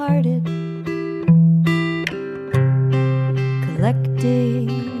heavy-hearted, collecting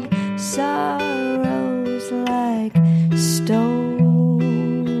sorrows like stones.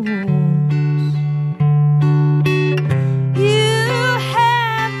 You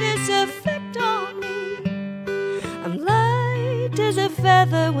have this effect on me. I'm light as a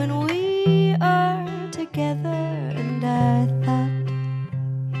feather when we are together, and I thought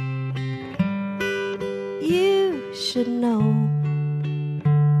you should know.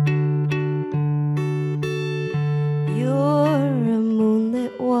 You're a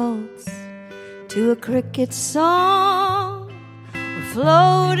moonlit waltz to a cricket song. We're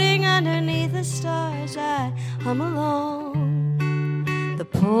floating underneath the stars. I hum along. The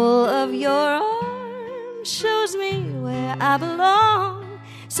pull of your arm shows me where I belong.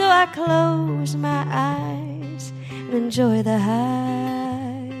 So I close my eyes and enjoy the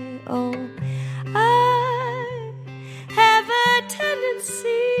high. Oh, I have a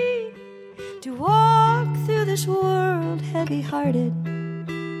tendency to walk through this world heavy-hearted,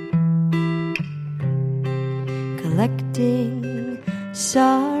 collecting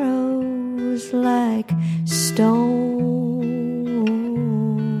sorrows like stones.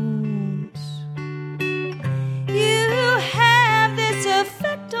 You have this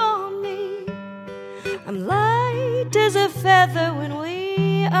effect on me. I'm light as a feather when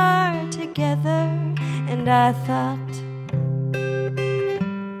we are together, and I thought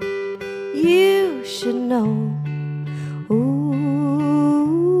you should should know. Ooh.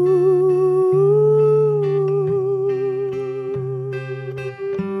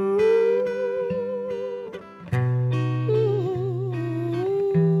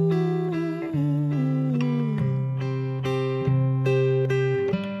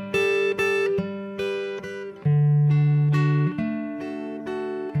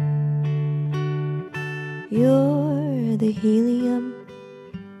 You're the helium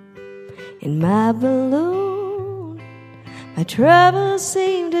in my balloon. My troubles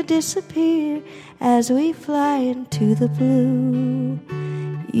seem to disappear as we fly into the blue.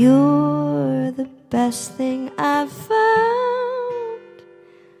 You're the best thing I've found.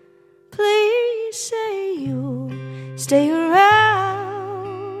 Please say you'll stay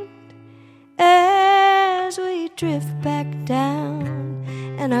around as we drift back down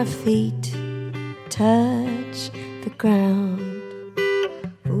and our feet touch the ground.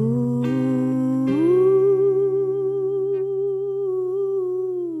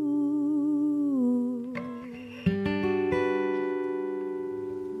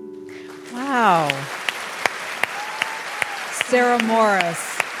 Wow. Sarah Morris.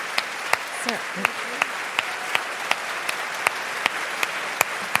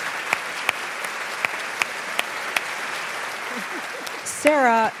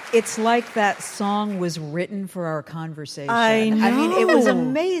 Sarah, it's like that song was written for our conversation. I know. I mean, it was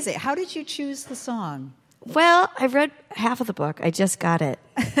amazing. How did you choose the song? Well, I've read half of the book. I just got it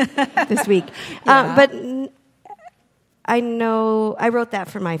this week. Yeah. But I know I wrote that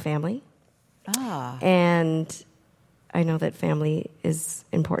for my family. And I know that family is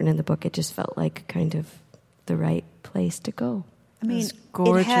important in the book. It just felt like kind of the right place to go. I mean,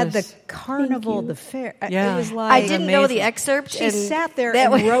 gorgeous. It had the carnival, the fair. Yeah. It was like I didn't know the excerpt. She and sat there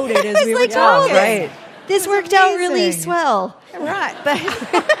that and wrote it as we were like, talking. oh, right. This It was worked out really amazing. swell. Right. But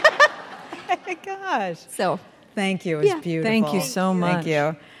Oh my gosh. so Thank you. It was Yeah. beautiful. Thank you so much. Thank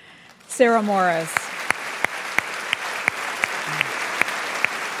you. Sarah Morris.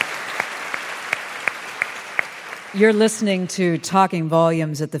 You're listening to Talking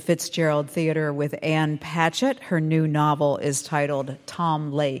Volumes at the Fitzgerald Theater with Ann Patchett. Her new novel is titled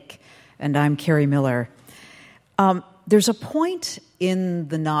Tom Lake, and I'm Carrie Miller. There's a point in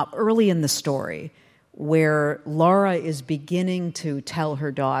the early in the story where Laura is beginning to tell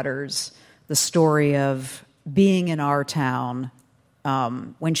her daughters the story of being in our town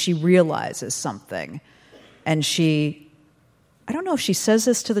when she realizes something. And I don't know if she says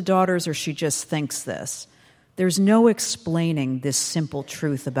this to the daughters or she just thinks this. There's no explaining this simple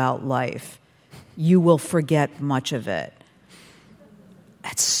truth about life. You will forget much of it.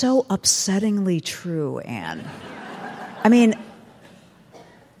 That's so upsettingly true, Anne. I mean,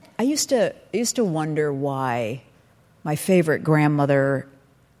 I used to wonder why my favorite grandmother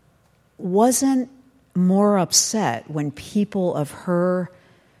wasn't more upset when people of her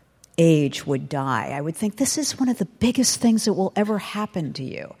age would die. I would think this is one of the biggest things that will ever happen to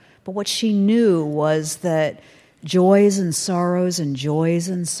you. But what she knew was that joys and sorrows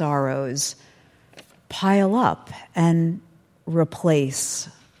pile up and replace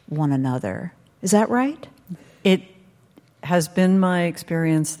one another. Is that right? It has been my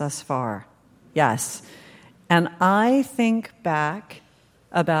experience thus far, yes. And I think back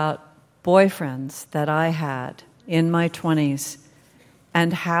about boyfriends that I had in my 20s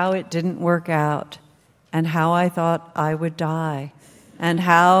and how it didn't work out and how I thought I would die and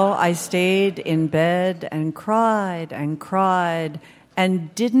how I stayed in bed and cried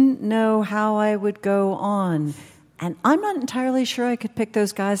and didn't know how I would go on. And I'm not entirely sure I could pick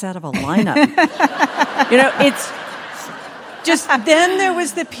those guys out of a lineup. It's just, then there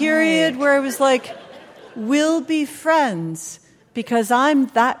was the period where I was like, we'll be friends because I'm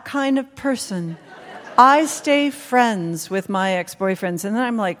that kind of person. I stay friends with my ex-boyfriends. And then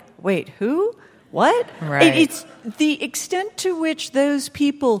I'm like, wait, who? What? Right. It's the extent to which those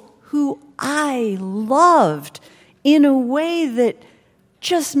people who I loved in a way that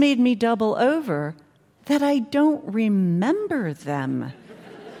just made me double over, that I don't remember them,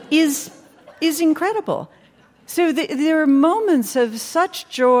 is incredible. So there are moments of such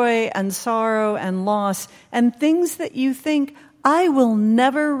joy and sorrow and loss and things that you think, I will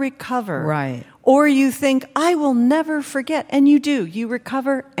never recover. Right. Or you think, I will never forget. And you do. You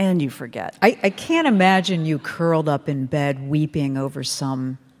recover and you forget. I can't imagine you curled up in bed weeping over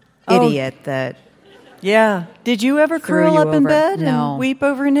some idiot that... Yeah. Did you ever Threw curl you up in over. bed No. and weep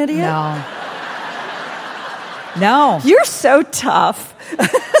over an idiot? No. You're so tough.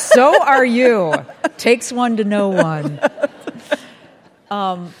 So are you. Takes one to know one.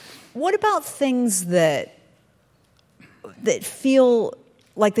 What about things that feel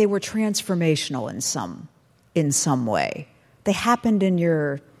like they were transformational in some way. They happened in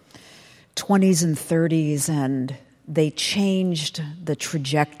your 20s and 30s, and they changed the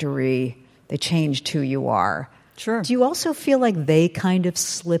trajectory. They changed who you are. Sure. Do you also feel like they kind of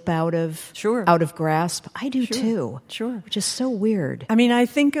slip out of grasp? I do too. Sure. Which is so weird. I mean, I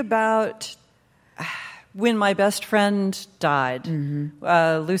think about when my best friend died,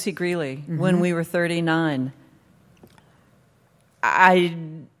 Lucy Greeley, when we were 39. I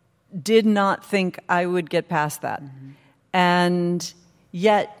did not think I would get past that. And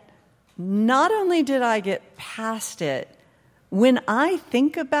yet, not only did I get past it, when I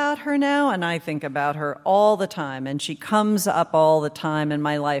think about her now, and I think about her all the time, and she comes up all the time in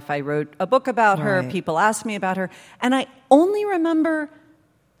my life. I wrote a book about her, people ask me about her, and I only remember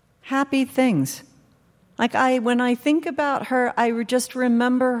happy things. Like when I think about her, I just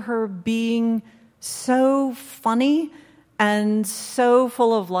remember her being so funny and so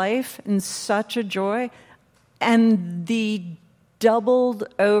full of life and such a joy. And the doubled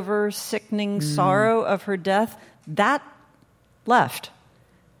over sickening sorrow of her death, that left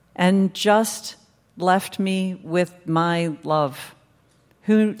and just left me with my love.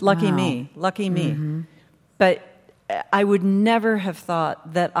 Lucky me. But I would never have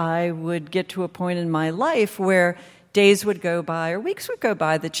thought that I would get to a point in my life where days would go by or weeks would go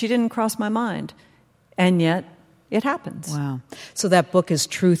by that she didn't cross my mind. And yet, it happens. Wow. So that book is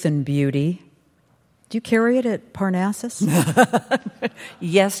Truth and Beauty. Do you carry it at Parnassus?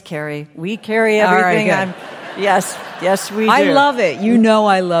 Yes, Carrie. We carry everything. All right, yes, we do. I love it. You know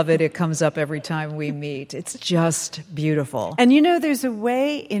I love it. It comes up every time we meet. It's just beautiful. And there's a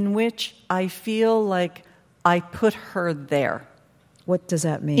way in which I feel like I put her there. What does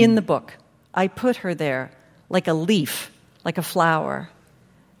that mean? In the book. I put her there like a leaf, like a flower.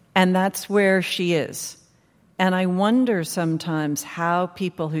 And that's where she is. And I wonder sometimes how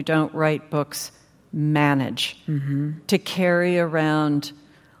people who don't write books manage to carry around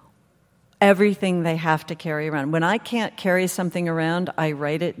everything they have to carry around. When I can't carry something around, I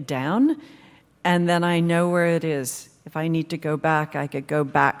write it down, and then I know where it is. If I need to go back, I could go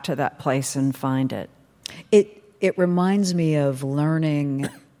back to that place and find it. It reminds me of learning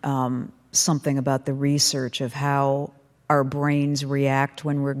something about the research of how our brains react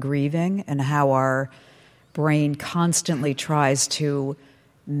when we're grieving and how our brain constantly tries to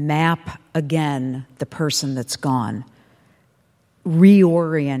map again the person that's gone,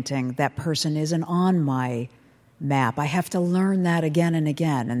 reorienting that person isn't on my map. I have to learn that again and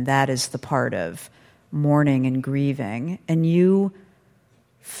again, and that is the part of mourning and grieving. And you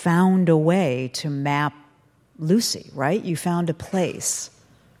found a way to map Lucy, right? You found a place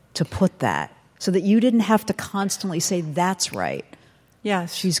to put that so that you didn't have to constantly say, that's right.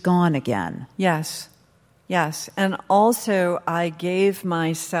 Yes. She's gone again. Yes. And also I gave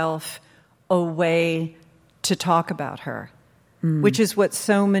myself a way to talk about her, which is what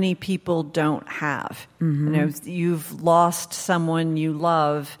so many people don't have. You've lost someone you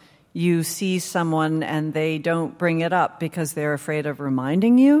love, you see someone and they don't bring it up because they're afraid of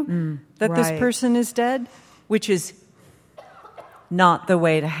reminding you that this person is dead, which is not the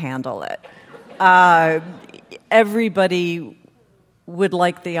way to handle it. Everybody would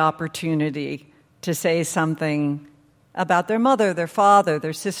like the opportunity to say something about their mother, their father,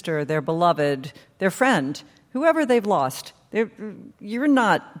 their sister, their beloved, their friend, whoever they've lost. You're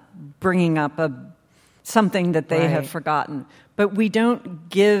not bringing up something that they have forgotten. But we don't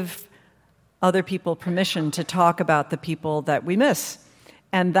give other people permission to talk about the people that we miss.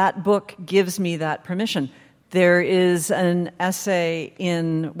 And that book gives me that permission. There is an essay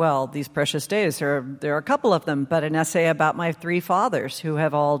in, These Precious Days, there are a couple of them, but an essay about my 3 fathers who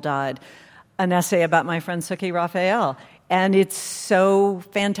have all died, an essay about my friend Suki Raphael. And it's so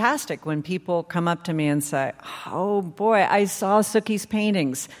fantastic when people come up to me and say, oh boy, I saw Suki's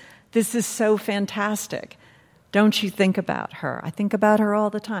paintings. This is so fantastic. Don't you think about her? I think about her all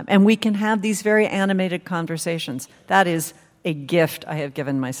the time. And we can have these very animated conversations. That is a gift I have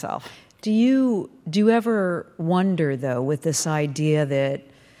given myself. Do you ever wonder, though, with this idea that,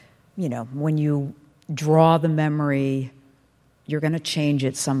 when you draw the memory, you're going to change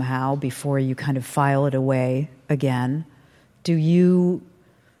it somehow before you kind of file it away again? Do you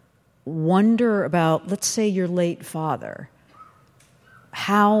wonder about, let's say, your late father,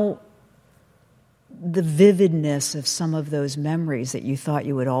 how the vividness of some of those memories that you thought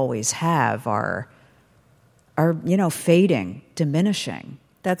you would always have are fading, diminishing?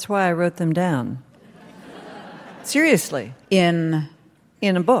 That's why I wrote them down. Seriously. In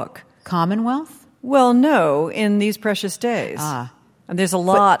a book. Commonwealth? Well, no, in These Precious Days. And there's a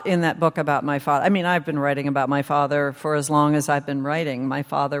lot in that book about my father. I mean, I've been writing about my father for as long as I've been writing. My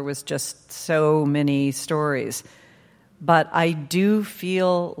father was just so many stories. But I do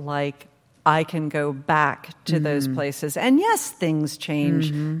feel like I can go back to those places. And yes, things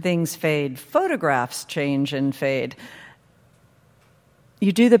change, things fade, photographs change and fade.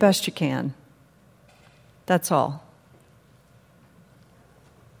 You do the best you can. That's all.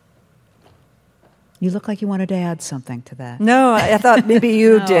 You look like you wanted to add something to that. No, I thought maybe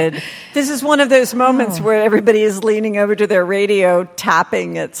you did. This is one of those moments where everybody is leaning over to their radio,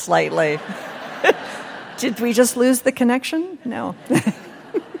 tapping it slightly. Did we just lose the connection? No.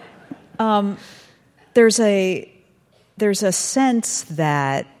 There's a sense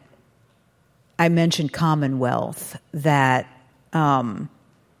that I mentioned Commonwealth, that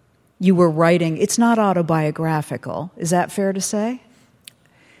you were writing. It's not autobiographical. Is that fair to say?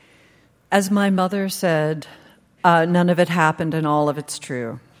 As my mother said, none of it happened and all of it's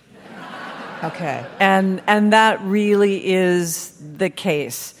true. Okay. And that really is the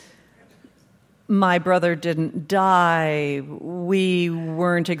case. My brother didn't die. We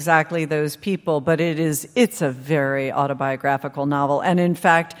weren't exactly those people, but it's a very autobiographical novel. And in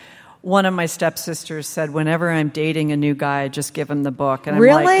fact, one of my stepsisters said, whenever I'm dating a new guy, I just give him the book. And I'm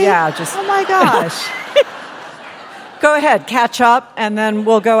really? like, yeah, just... Oh my gosh. Go ahead, catch up, and then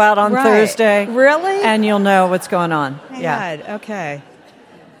we'll go out on Thursday. Really? And you'll know what's going on. God, okay.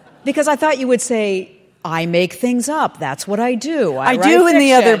 Because I thought you would say, I make things up. That's what I do. I do in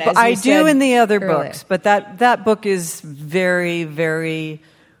the other. I do do in the other earlier. books, but that book is very, very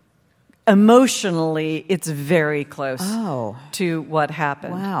emotionally. It's very close to what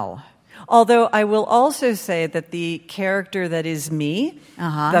happened. Wow. Although I will also say that the character that is me,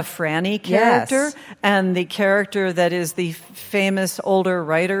 the Franny character, and the character that is the famous older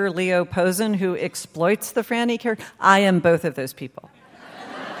writer, Leo Posen, who exploits the Franny character, I am both of those people.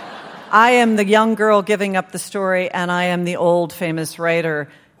 I am the young girl giving up the story, and I am the old famous writer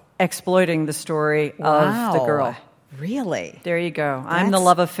exploiting the story of the girl. Really? There you go. I'm the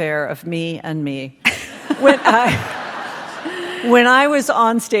love affair of me and me. When I was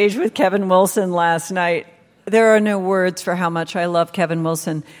on stage with Kevin Wilson last night, there are no words for how much I love Kevin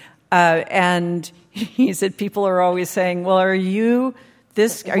Wilson. And he said, people are always saying, well, are you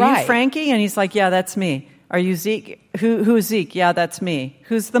this? Are you Frankie? And he's like, yeah, that's me. Are you Zeke? Who's Zeke? Yeah, that's me.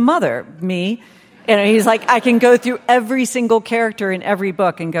 Who's the mother? Me. And he's like, I can go through every single character in every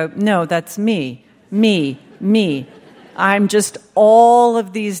book and go, no, that's me. Me. I'm just all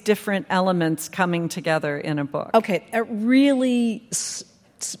of these different elements coming together in a book. Okay, it really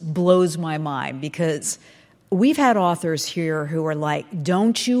blows my mind because we've had authors here who are like,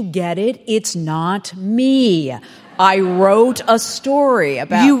 don't you get it? It's not me. I wrote a story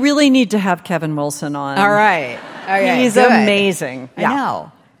about... You really need to have Kevin Wilson on. All right. He's amazing. Yeah. I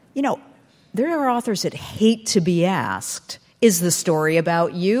know. You know, there are authors that hate to be asked, is the story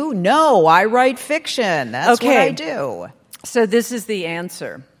about you? No, I write fiction. That's what I do. So this is the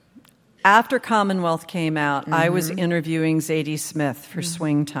answer. After Commonwealth came out, I was interviewing Zadie Smith for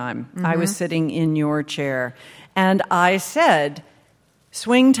Swing Time. I was sitting in your chair. And I said,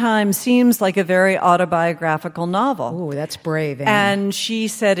 Swing Time seems like a very autobiographical novel. Oh, that's brave, Anne. And she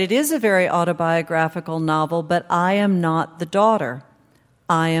said, it is a very autobiographical novel, but I am not the daughter.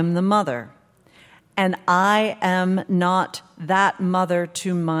 I am the mother. And I am not that mother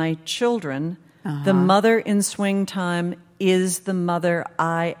to my children. The mother in Swing Time is the mother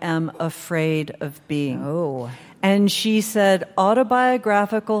I am afraid of being. Oh. And she said,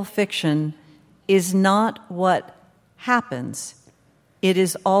 autobiographical fiction is not what happens. It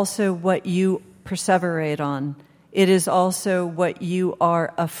is also what you perseverate on. It is also what you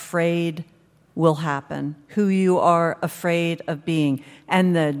are afraid will happen, who you are afraid of being.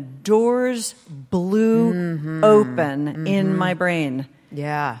 And the doors blew open in my brain.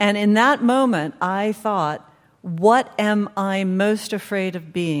 Yeah. And in that moment, I thought, what am I most afraid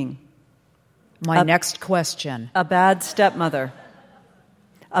of being? My next question. A bad stepmother.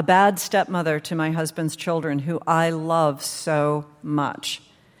 A bad stepmother to my husband's children, who I love so much.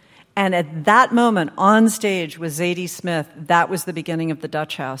 And at that moment, on stage with Zadie Smith, that was the beginning of the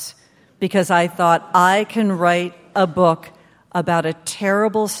Dutch House. Because I thought, I can write a book about a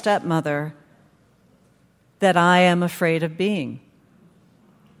terrible stepmother that I am afraid of being.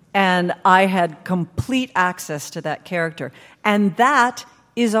 And I had complete access to that character. And that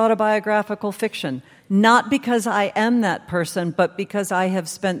is autobiographical fiction. Not because I am that person, but because I have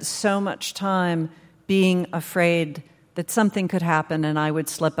spent so much time being afraid that something could happen and I would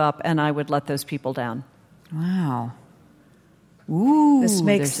slip up and I would let those people down. Wow. Ooh, this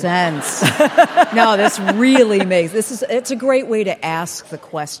makes sense. No, this really makes it's a great way to ask the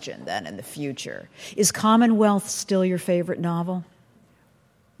question then in the future. Is Commonwealth still your favorite novel?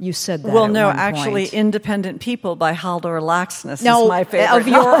 You said that. Well, at no, one actually, point. Independent People by Haldor Laxness is No, my favorite. of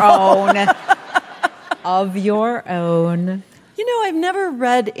your own. Of your own. You know, I've never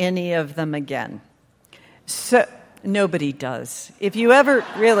read any of them again. So nobody does. If you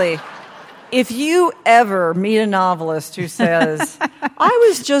ever meet a novelist who says, I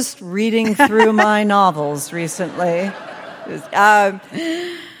was just reading through my novels recently.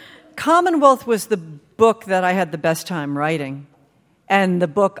 Commonwealth was the book that I had the best time writing. And the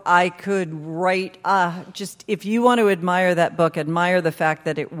book I could write, just if you want to admire that book, admire the fact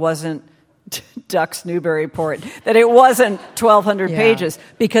that it wasn't Duck's Newburyport, that it wasn't 1,200 pages,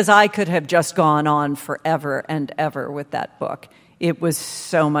 because I could have just gone on forever and ever with that book. It was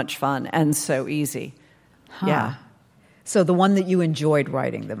so much fun and so easy. Huh. Yeah. So the one that you enjoyed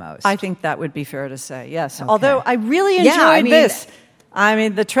writing the most? I think that would be fair to say, yes. Okay. Although I really enjoyed this. I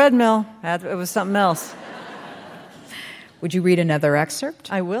mean, the treadmill, it was something else. Would you read another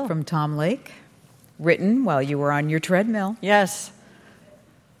excerpt? I will. From Tom Lake, written while you were on your treadmill. Yes.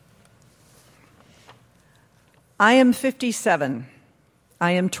 I am 57.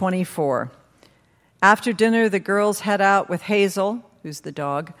 I am 24. After dinner, the girls head out with Hazel, who's the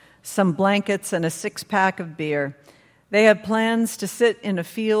dog, some blankets, and a 6-pack of beer. They have plans to sit in a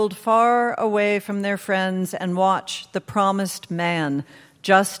field far away from their friends and watch The Promised Man,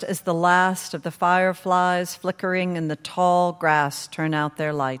 just as the last of the fireflies flickering in the tall grass turn out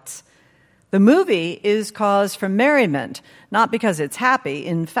their lights. The movie is cause for merriment, not because it's happy.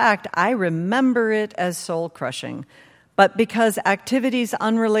 In fact, I remember it as soul-crushing, but because activities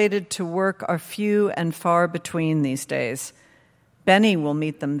unrelated to work are few and far between these days. Benny will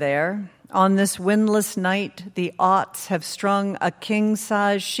meet them there. On this windless night, the Aughts have strung a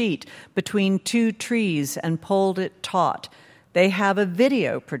king-size sheet between 2 trees and pulled it taut. They have a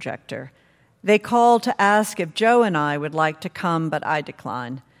video projector. They called to ask if Joe and I would like to come, but I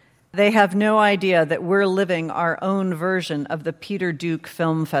declined. They have no idea that we're living our own version of the Peter Duke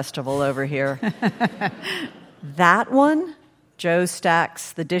Film Festival over here. That one, Joe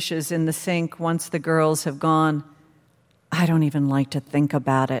stacks the dishes in the sink once the girls have gone. I don't even like to think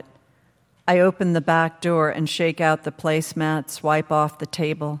about it. I open the back door and shake out the placemats, wipe off the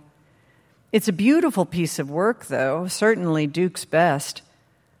table. It's a beautiful piece of work, though, certainly Duke's best.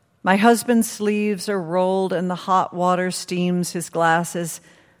 My husband's sleeves are rolled and the hot water steams his glasses.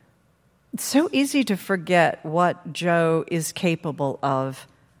 It's so easy to forget what Joe is capable of.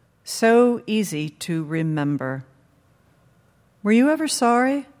 So easy to remember. Were you ever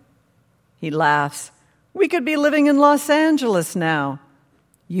sorry? He laughs. We could be living in Los Angeles now.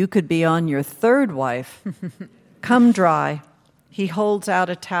 You could be on your 3rd wife. Come dry. He holds out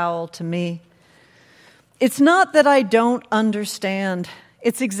a towel to me. It's not that I don't understand.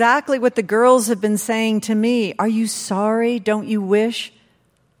 It's exactly what the girls have been saying to me. Are you sorry? Don't you wish?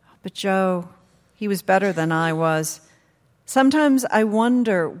 But Joe, he was better than I was. Sometimes I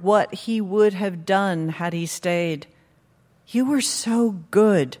wonder what he would have done had he stayed. You were so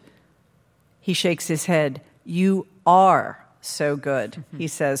good. He shakes his head. You are so good, he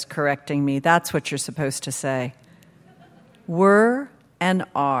says, correcting me. That's what you're supposed to say. Were and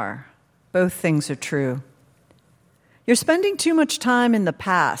are. Both things are true. You're spending too much time in the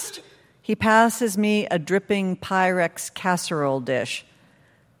past. He passes me a dripping Pyrex casserole dish.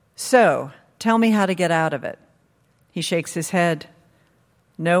 So, tell me how to get out of it. He shakes his head.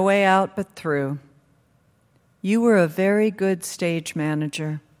 No way out but through. You were a very good stage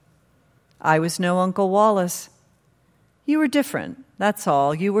manager. I was no Uncle Wallace. You were different, that's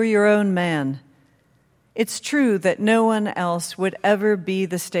all. You were your own man. It's true that no one else would ever be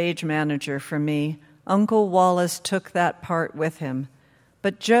the stage manager for me. Uncle Wallace took that part with him.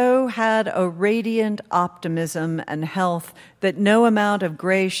 But Joe had a radiant optimism and health that no amount of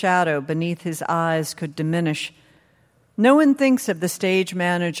gray shadow beneath his eyes could diminish. No one thinks of the stage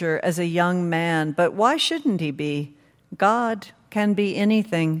manager as a young man, but why shouldn't he be? God can be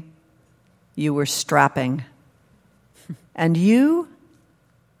anything. You were strapping. And you?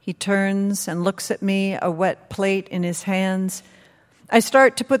 He turns and looks at me, a wet plate in his hands. I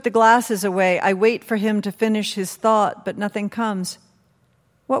start to put the glasses away. I wait for him to finish his thought, but nothing comes.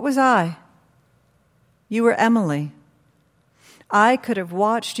 What was I? You were Emily. I could have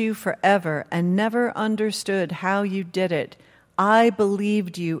watched you forever and never understood how you did it. I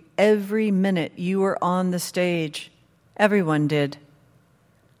believed you every minute you were on the stage. Everyone did.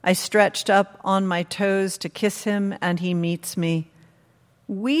 I stretched up on my toes to kiss him, and he meets me.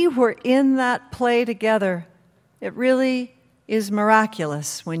 We were in that play together. It is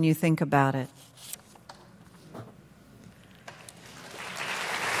miraculous when you think about it.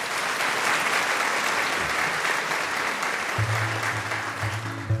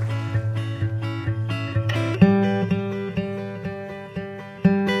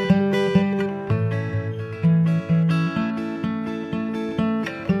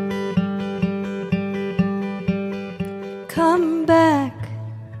 Come back,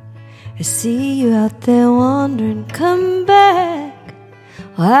 I see you out there wandering. Come back,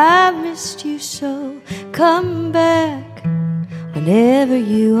 oh, I missed you so. Come back, whenever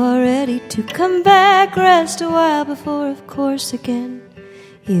you are ready to come back. Rest a while before, of course, again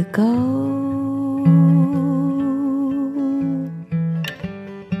you go.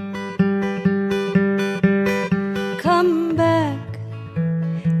 Come back,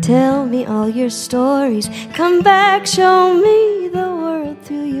 tell me all your stories. Come back, show me the world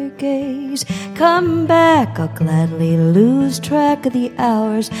through your gaze. Come back, I'll gladly lose track of the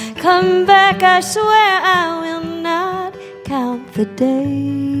hours. Come back, I swear I will not count the days.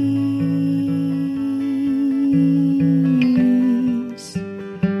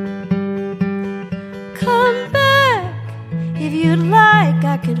 Come back, if you'd like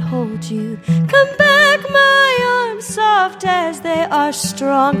I could hold you. Come back, my arms soft as they are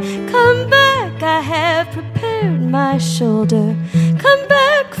strong. Come back, I have prepared my shoulder. Come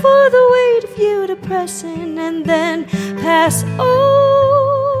back for the weight of you to press in and then pass over.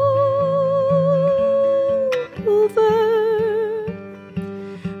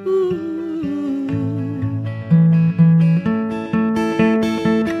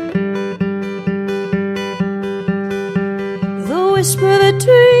 The whisper of a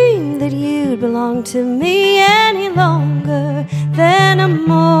dream that you'd belong to me any longer than a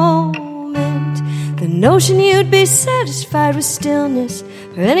moment. The notion you'd be satisfied with stillness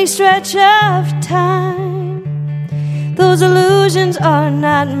for any stretch of time. Those illusions are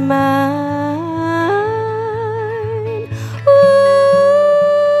not mine.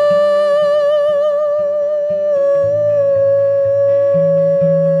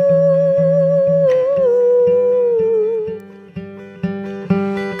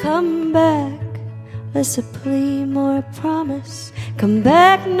 Come back, less a plea, more a promise. Come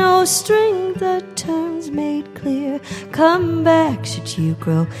back, no string, the terms made clear. Come back, should you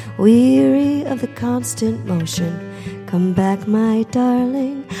grow weary of the constant motion. Come back, my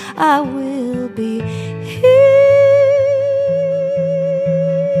darling, I will be here.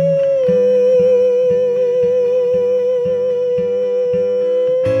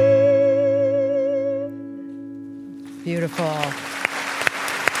 Beautiful.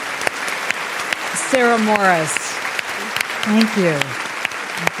 Sarah Morris. Thank you.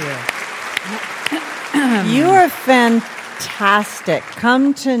 Thank you. You are fantastic.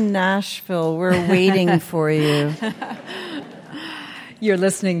 Come to Nashville. We're waiting for you. You're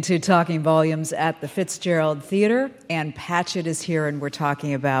listening to Talking Volumes at the Fitzgerald Theater, and Patchett is here, and we're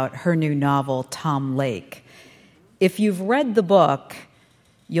talking about her new novel, Tom Lake. If you've read the book,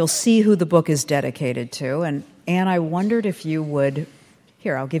 you'll see who the book is dedicated to, and Anne, I wondered if you would...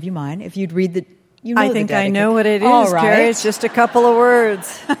 Here, I'll give you mine. If you'd read the... You know I think I dedicate. know what it is, All right. Carrie. It's just a couple of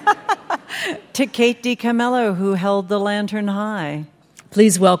words. To Kate DiCamillo, who held the lantern high.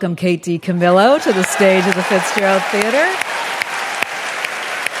 Please welcome Kate DiCamillo to the stage of the Fitzgerald Theater.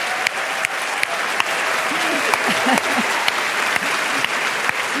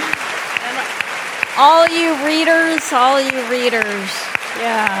 All you readers.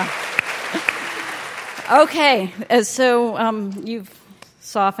 Yeah. Okay, so you've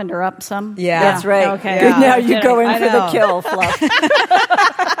softened her up some? Yeah. That's right. Okay. Yeah. Now you go in I for the know. kill, Fluff.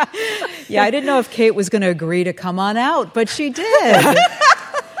 Yeah, I didn't know if Kate was going to agree to come on out, but she did.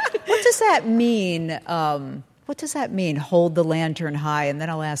 What does that mean? What does that mean, hold the lantern high? And then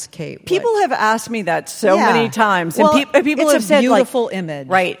I'll ask Kate. What? People have asked me that so Yeah. many times. Well, And people it's have a said, beautiful like, image.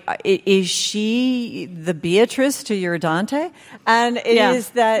 Right. Is she the Beatrice to your Dante? And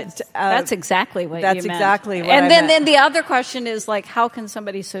is that... That's exactly what you that's meant. exactly what and I then, meant. then the other question is, like, how can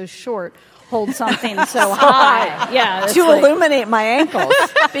somebody so short hold something so high? Yeah, it's to like- illuminate my ankles,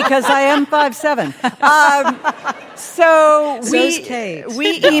 because I am 5'7". So So's Kate.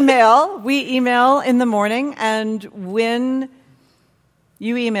 we email in the morning, and when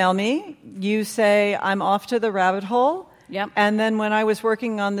you email me, you say, I'm off to the rabbit hole. Yep. And then when I was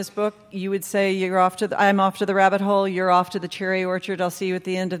working on this book, you would say, I'm off to the rabbit hole, you're off to the cherry orchard, I'll see you at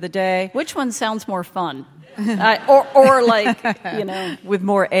the end of the day. Which one sounds more fun? Or like, With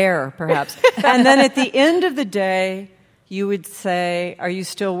more air, perhaps. And then at the end of the day, you would say, are you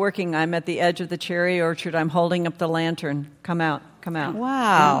still working? I'm at the edge of the cherry orchard. I'm holding up the lantern. Come out, come out.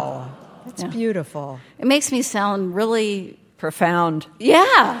 Wow. That's beautiful. It makes me sound really Profound.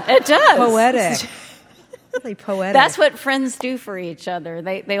 Yeah, it does. Poetic. Really poetic. That's what friends do for each other.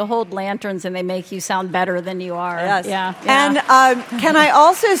 They hold lanterns and they make you sound better than you are. Yes. Yeah. And can I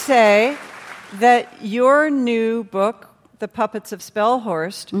also say that your new book, The Puppets of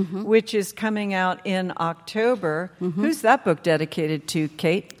Spellhorst, which is coming out in October, who's that book dedicated to,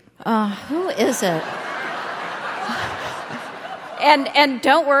 Kate? Who is it? And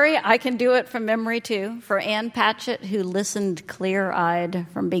don't worry, I can do it from memory too. For Ann Patchett, who listened clear-eyed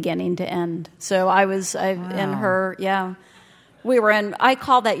from beginning to end. So in her, yeah. We were in. I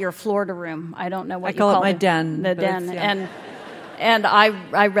call that your Florida room. I don't know what I call it my it. den. The den, yeah. and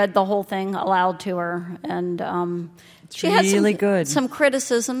I read the whole thing aloud to her, and she had really good. Some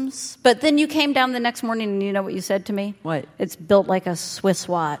criticisms. But then you came down the next morning, and you know what you said to me? What? It's built like a Swiss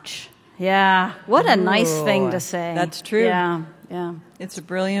watch. Yeah, what a nice thing to say. That's true. Yeah. It's a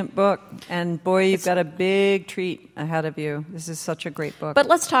brilliant book, and boy, you've got a big treat ahead of you. This is such a great book. But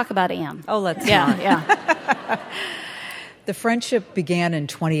let's talk about Anne. Oh, let's Yeah, not. yeah. The friendship began in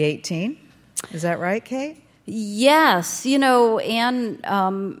 2018. Is that right, Kate? Yes. You know,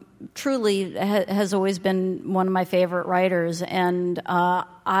 Anne truly has always been one of my favorite writers, and I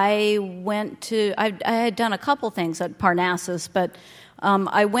had done a couple things at Parnassus, but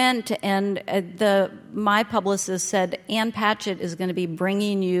I went, and my publicist said, Ann Patchett is going to be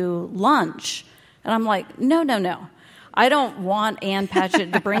bringing you lunch. And I'm like, no. I don't want Ann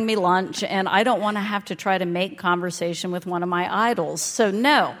Patchett to bring me lunch, and I don't want to have to try to make conversation with one of my idols. So,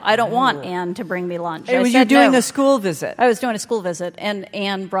 no, I don't want Ann to bring me lunch. Hey, you doing a school visit? I was doing a school visit, and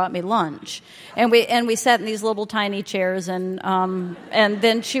Ann brought me lunch. And we sat in these little tiny chairs, and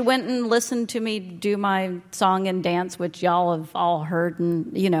then she went and listened to me do my song and dance, which y'all have all heard,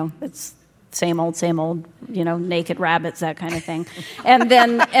 and, you know, it's same old, you know, naked rabbits, that kind of thing. And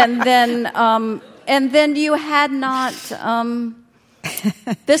then you had not,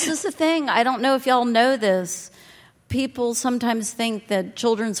 this is the thing, I don't know if y'all know this, people sometimes think that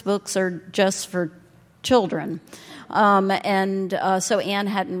children's books are just for children. So Anne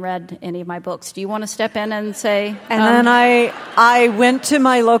hadn't read any of my books. Do you want to step in and say? And then I went to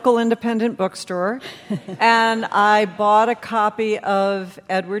my local independent bookstore, and I bought a copy of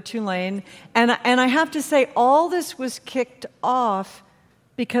Edward Tulane. And I have to say, all this was kicked off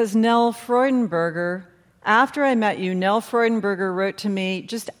because Nell Freudenberger, after I met you, Nell Freudenberger wrote to me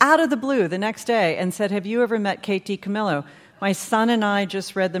just out of the blue the next day and said, have you ever met Kate DiCamillo? My son and I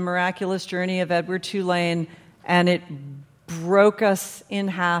just read The Miraculous Journey of Edward Tulane, and it broke us in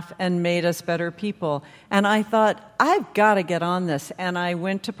half and made us better people. And I thought, I've got to get on this. And I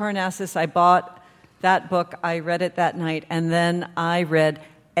went to Parnassus, I bought that book, I read it that night, and then I read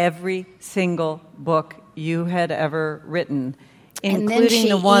every single book you had ever written, including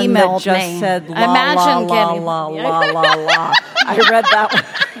the one that just said la la la la la la la. I read that one.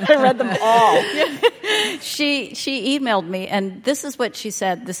 I read them all. She emailed me, and this is what she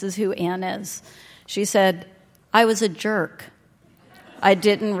said. This is who Anne is. She said, I was a jerk. I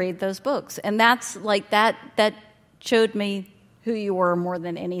didn't read those books. And that's like that showed me who you were more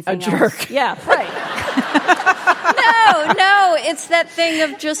than anything else. A jerk. Yeah, right. No, it's that thing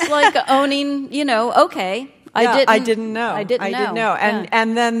of just like owning, you know, okay. I didn't know.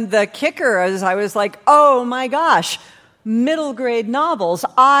 And then the kicker is I was like, oh my gosh, middle grade novels.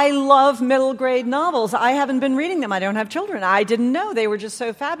 I love middle grade novels. I haven't been reading them. I don't have children. I didn't know they were just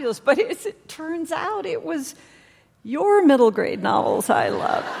so fabulous. But as it turns out, it was your middle grade novels I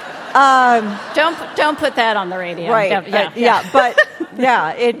love. Don't put that on the radio. Right.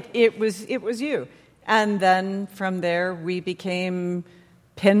 Yeah. It was you. And then from there we became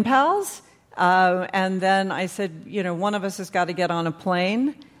pen pals. And then I said, you know, one of us has got to get on a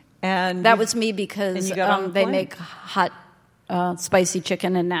plane. And that was me because they make hot, spicy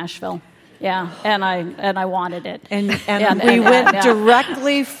chicken in Nashville. Yeah, and I wanted it. And we went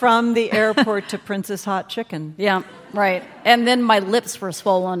directly from the airport to Princess Hot Chicken. Yeah, right. And then my lips were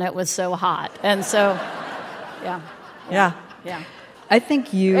swollen. It was so hot. And so, yeah. I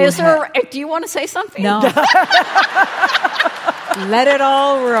think you... do you want to say something? No. Let it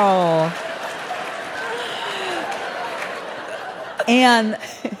all roll. And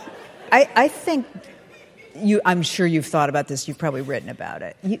I think I'm sure you've thought about this. You've probably written about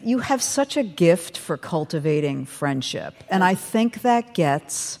it. You have such a gift for cultivating friendship. And I think that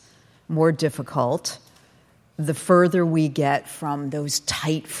gets more difficult the further we get from those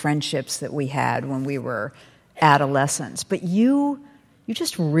tight friendships that we had when we were adolescents. But you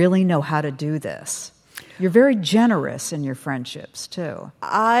just really know how to do this. You're very generous in your friendships, too.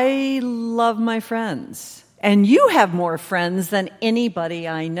 I love my friends. And you have more friends than anybody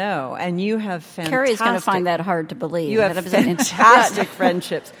I know, and you have fantastic... Carrie's going to find that hard to believe. You have fantastic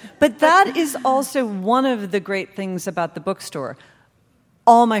friendships. But that is also one of the great things about the bookstore.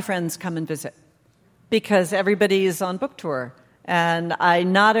 All my friends come and visit because everybody is on book tour. And I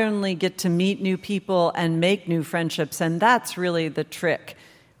not only get to meet new people and make new friendships, and that's really the trick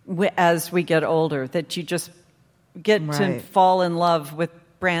as we get older, that you just get to fall in love with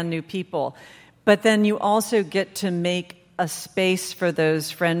brand new people. But then you also get to make a space for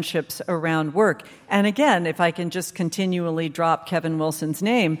those friendships around work. And again, if I can just continually drop Kevin Wilson's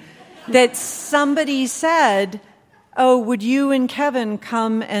name, that somebody said, oh, would you and Kevin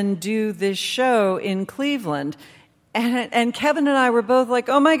come and do this show in Cleveland? And Kevin and I were both like,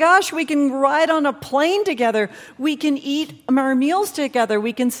 oh my gosh, we can ride on a plane together. We can eat our meals together.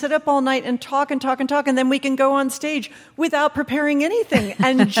 We can sit up all night and talk, and then we can go on stage without preparing anything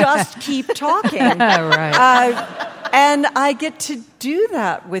and just keep talking. And I get to do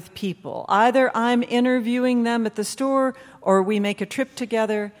that with people. Either I'm interviewing them at the store or we make a trip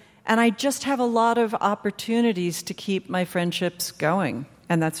together. And I just have a lot of opportunities to keep my friendships going.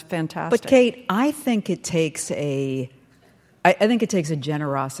 And that's fantastic. But Kate, I think it takes a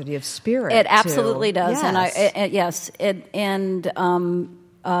generosity of spirit. It absolutely does. Yes. And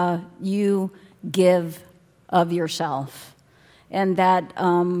you give of yourself, and that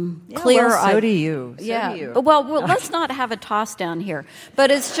clear. Well, so do you. So do you. Well, let's not have a toss down here.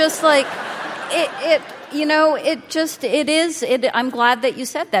 But it's just like it. It is. I'm glad that you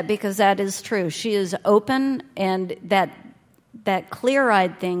said that, because that is true. She is open, and that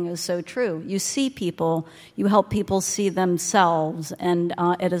clear-eyed thing is so true. You see people, you help people see themselves, and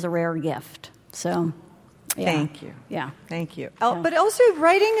it is a rare gift. So, yeah. Thank you. Yeah. Thank you. But also,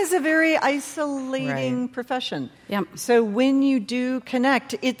 writing is a very isolating profession. Yep. So when you do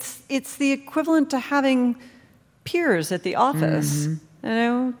connect, it's the equivalent to having peers at the office. Mm-hmm. You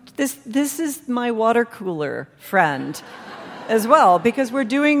know, this is my water cooler friend as well, because we're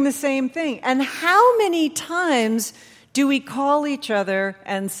doing the same thing. And how many times do we call each other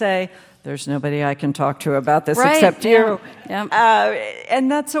and say, there's nobody I can talk to about this except you? Yeah. And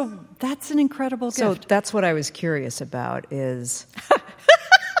that's an incredible gift. So that's what I was curious about is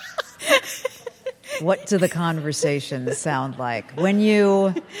what do the conversations sound like? When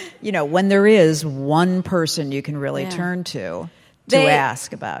when there is one person you can really turn to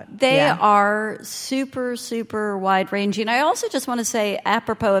ask about. They are super, super wide-ranging. I also just want to say,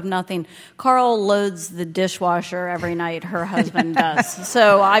 apropos of nothing, Carl loads the dishwasher every night, her husband does.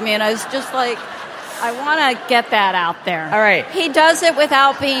 So, I mean, I was just like, I want to get that out there. All right. He does it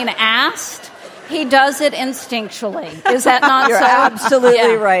without being asked. He does it instinctually. Is that not You're so?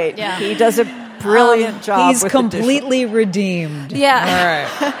 absolutely right. Yeah. He does a brilliant job. He's completely redeemed. Yeah.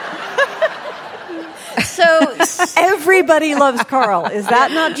 All right. So everybody loves Carl. Is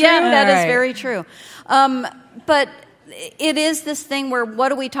that not true? Yeah, that is very true. But it is this thing where, what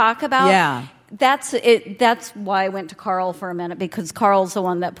do we talk about? Yeah. That's it. That's why I went to Carl for a minute, because Carl's the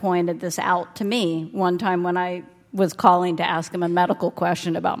one that pointed this out to me one time when I was calling to ask him a medical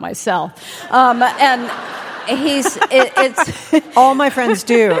question about myself. And it's all my friends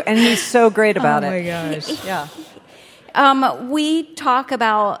do, and he's so great about it. Oh my gosh. Yeah. We talk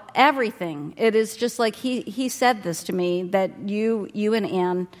about everything. It is just like he said this to me, that you and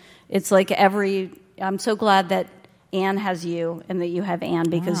Anne, it's like I'm so glad that Anne has you and that you have Anne,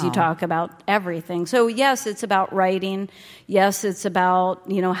 because you talk about everything. So yes, it's about writing. Yes, it's about,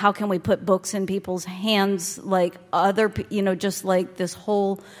 how can we put books in people's hands, like just like this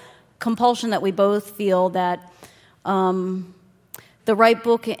whole compulsion that we both feel that, the right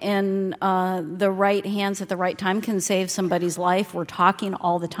book in the right hands at the right time can save somebody's life. We're talking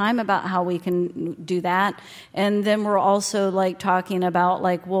all the time about how we can do that. And then we're also talking about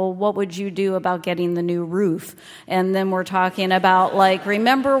what would you do about getting the new roof? And then we're talking about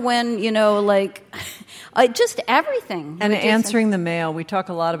remember when, just everything. And answering the mail. We talk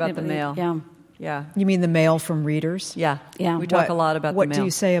a lot about the mail. Yeah. Yeah. You mean the mail from readers? Yeah. Yeah. We talk a lot about the mail. What do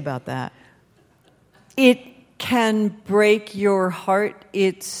you say about that? It can break your heart.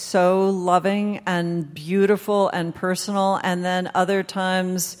 It's so loving and beautiful and personal, and then other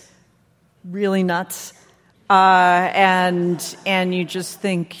times really nuts. And you just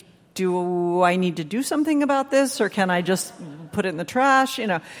think, do I need to do something about this, or can I just put it in the trash?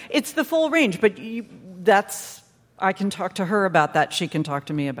 It's the full range, but I can talk to her about that. She can talk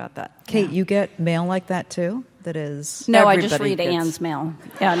to me about that. Kate, you get mail like that too? That is... No, I just read Anne's mail.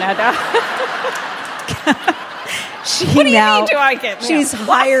 Yeah, no. What do you mean, do I get mail? She's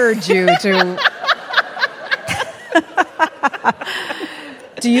hired you to...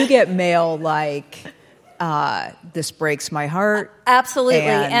 Do you get mail this breaks my heart. Absolutely,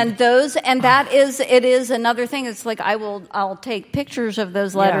 and it is another thing. It's like I'll take pictures of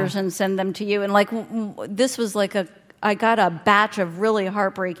those letters and send them to you. And like this was like I got a batch of really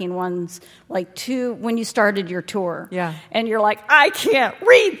heartbreaking ones, like when you started your tour. Yeah. And you're like, I can't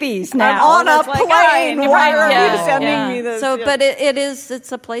read these now. I'm on a plane. Why are you sending me this? So, but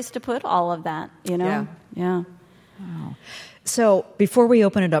it's a place to put all of that, you know? Yeah. Wow. So before we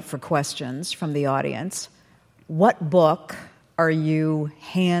open it up for questions from the audience, what book are you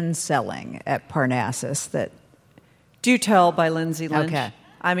hand selling at Parnassus that... Do Tell by Lindsay Lynch. Okay.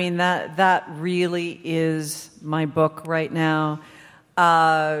 I mean, that really is my book right now.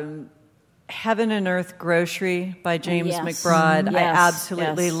 Heaven and Earth Grocery by James McBride. Yes. I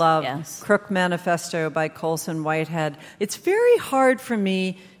absolutely love. Yes. Crook Manifesto by Colson Whitehead. It's very hard for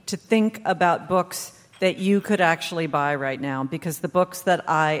me to think about books that you could actually buy right now because the books that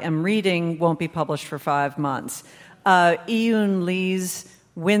I am reading won't be published for 5 months. Iyun Lee's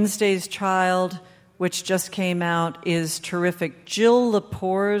Wednesday's Child, which just came out, is terrific. Jill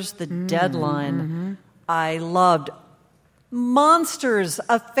Lepore's The Deadline, I loved. Monsters,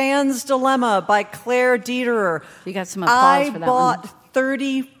 A Fan's Dilemma by Claire Dederer. You got some applause for that one. I bought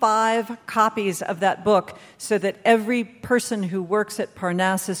 35 copies of that book so that every person who works at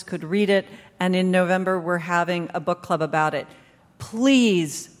Parnassus could read it, and in November we're having a book club about it.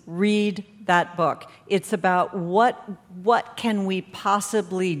 Please read that book. It's about what can we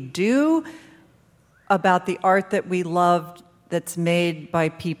possibly do about the art that we loved that's made by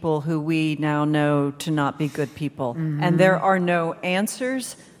people who we now know to not be good people. And there are no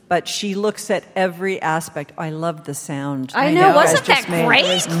answers, but she looks at every aspect. I love the sound. I know. Wasn't that great?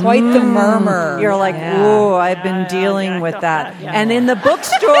 It was quite the murmur. You're like, whoa, I've been dealing with that. And in the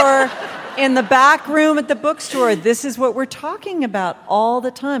bookstore, in the back room at the bookstore, this is what we're talking about all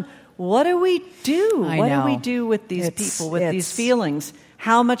the time. What do we do? What do we do with these people, with these feelings?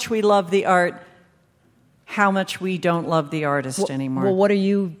 How much we love the art, how much we don't love the artist anymore. Well, what are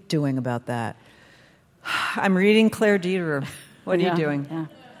you doing about that? I'm reading Claire Dederer. What are you doing? Yeah.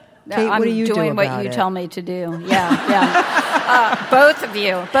 Kate, I'm what do you do doing about what you it? tell me to do. Yeah. Both of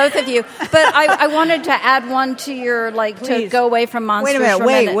you. But I wanted to add one to your to go away from monsters. Wait a minute. for a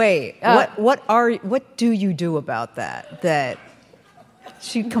minute. Wait. What do you do about that? That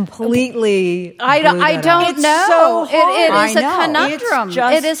she completely. I don't It's know. so hard. It is a I know. conundrum. It's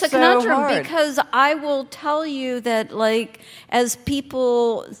It is a so conundrum hard. because I will tell you that, as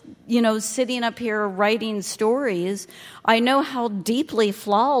people, sitting up here writing stories, I know how deeply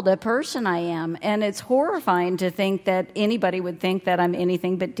flawed a person I am, and it's horrifying to think that anybody would think that I'm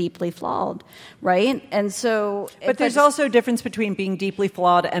anything but deeply flawed, right? And so, But there's also a difference between being deeply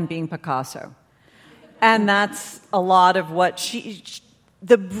flawed and being Picasso. And that's a lot of what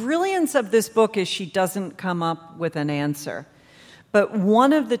the brilliance of this book is she doesn't come up with an answer. But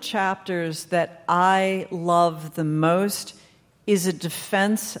one of the chapters that I love the most is a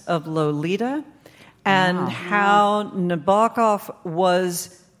defense of Lolita and how Nabokov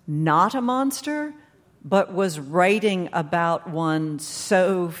was not a monster, but was writing about one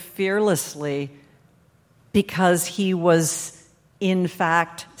so fearlessly because he was, in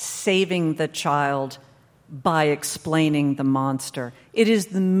fact, saving the child by explaining the monster. It is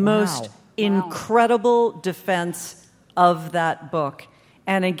the most incredible defense of that book.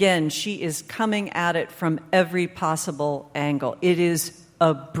 And again, she is coming at it from every possible angle. It is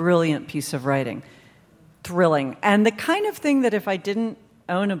a brilliant piece of writing. Thrilling. And the kind of thing that if I didn't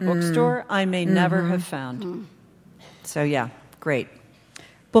own a bookstore, I may never have found. So yeah, great.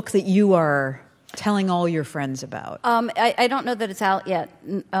 Book that you are telling all your friends about. I don't know that it's out yet,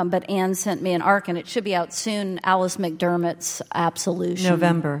 but Anne sent me an ARC, and it should be out soon. Alice McDermott's Absolution.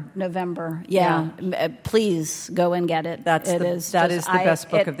 November. Yeah. Please go and get it. That is the best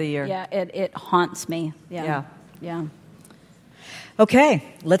book of the year. Yeah, it haunts me. Yeah. Okay,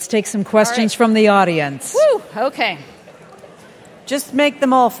 let's take some questions from the audience. Woo! Okay. Just make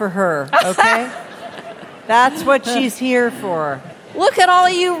them all for her, okay? That's what she's here for. Look at all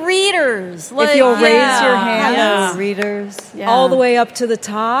you readers. If you'll raise your hand. Hello, readers. Yeah. All the way up to the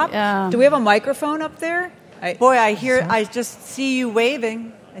top. Yeah. Do we have a microphone up there? I just see you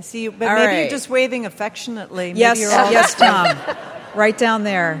waving. I see you, but All maybe right. you're just waving affectionately. Maybe Yes, you're all yes, Tom. Right down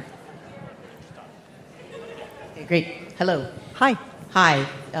there. Okay, great. Hello. Hi. Hi.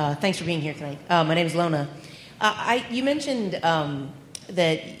 Thanks for being here tonight. My name is Lona. You mentioned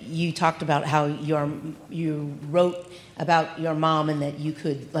that you talked about how you wrote about your mom and that you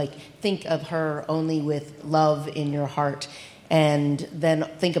could think of her only with love in your heart and then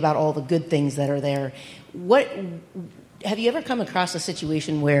think about all the good things that are there. Have you ever come across a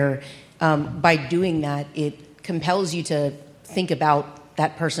situation where by doing that, it compels you to think about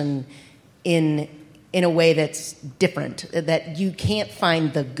that person in a way that's different, that you can't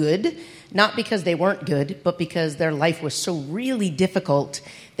find the good, not because they weren't good, but because their life was so really difficult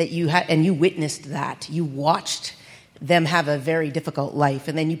that you had, and you witnessed that. You watched them have a very difficult life,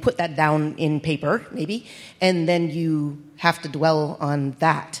 and then you put that down in paper, maybe, and then you have to dwell on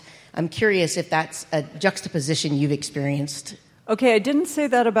that. I'm curious if that's a juxtaposition you've experienced. Okay, I didn't say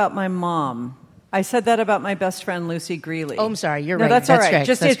that about my mom. I said that about my best friend, Lucy Greeley. Oh, I'm sorry. You're no, right. That's all right. Correct.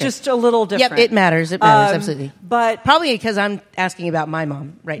 It's correct. just a little different. Yep, it matters. It matters, absolutely. But probably because I'm asking about my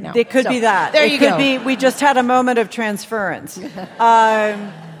mom right now. It could be that. There it you could go. Be, we just had a moment of transference.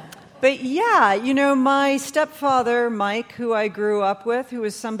 But yeah, my stepfather, Mike, who I grew up with, who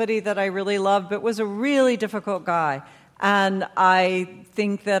was somebody that I really loved, but was a really difficult guy. And I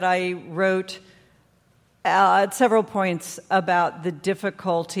think that I wrote at several points about the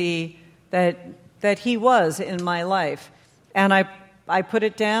difficulty that he was in my life. And I put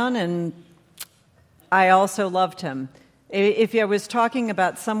it down, and I also loved him. If I was talking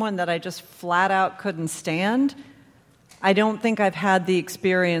about someone that I just flat out couldn't stand, I don't think I've had the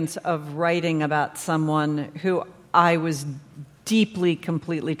experience of writing about someone who I was deeply,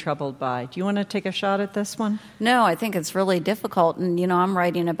 completely troubled by. Do you want to take a shot at this one? No, I think it's really difficult. And, I'm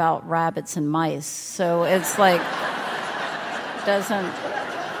writing about rabbits and mice. So it's like, doesn't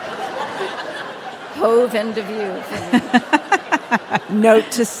hove into view for me.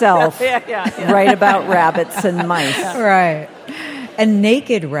 Note to self, write about rabbits and mice. Right. And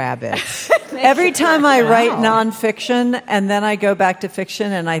naked rabbits. Every time I write nonfiction and then I go back to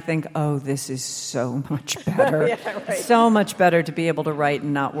fiction and I think, oh, this is so much better. So much better to be able to write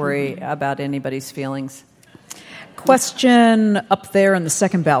and not worry about anybody's feelings. Question up there in the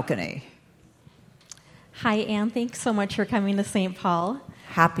second balcony. Hi, Anne. Thanks so much for coming to St. Paul.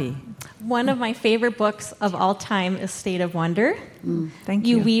 Happy. One of my favorite books of all time is State of Wonder. Thank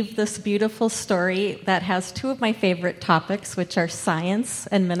you. You weave this beautiful story that has two of my favorite topics, which are science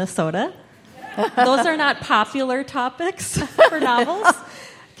and Minnesota. Those are not popular topics for novels.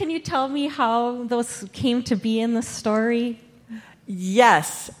 Can you tell me how those came to be in the story?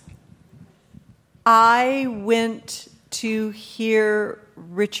 Yes. I went to hear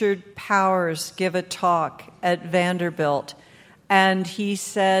Richard Powers give a talk at Vanderbilt, and he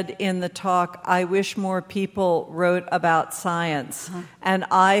said in the talk, I wish more people wrote about science. And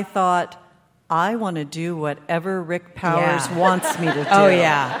I thought, I want to do whatever Rick Powers wants me to do. Oh,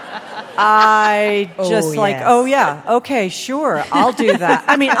 yeah. I just okay, sure, I'll do that.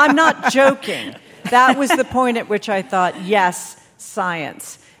 I mean, I'm not joking. That was the point at which I thought, yes,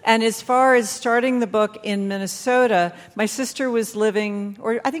 science. And as far as starting the book in Minnesota, my sister was living,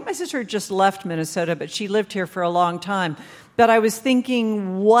 or I think my sister had just left Minnesota, but she lived here for a long time. But I was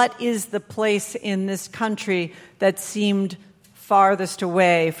thinking, what is the place in this country that seemed farthest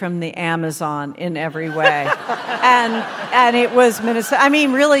away from the Amazon in every way? and it was Minnesota. I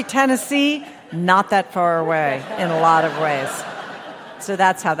mean, really, Tennessee, not that far away in a lot of ways. So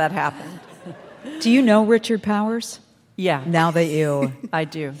that's how that happened. Do you know Richard Powers? Yeah. Now that you... I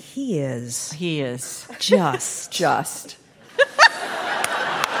do. He is just.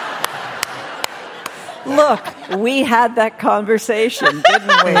 Look, we had that conversation,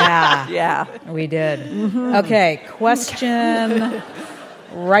 didn't we? Yeah. We did. Mm-hmm. Okay, question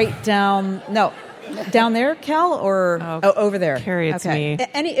right down... No, down there, Cal, or over there? Carrie, it's me.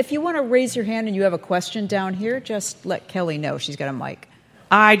 If you want to raise your hand and you have a question down here, just let Kelly know. She's got a mic.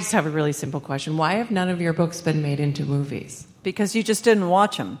 I just have a really simple question. Why have none of your books been made into movies? Because you just didn't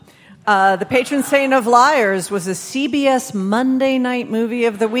watch them. The Patron Saint of Liars was a CBS Monday night movie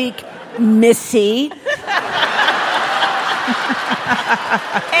of the week, Missy.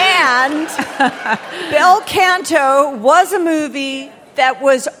 And Bel Canto was a movie that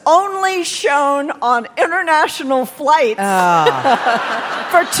was only shown on international flights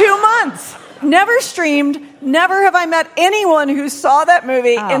for 2 months. Never streamed. Never have I met anyone who saw that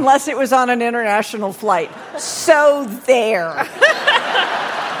movie unless it was on an international flight. So there.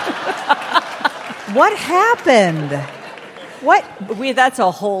 What happened? What? That's a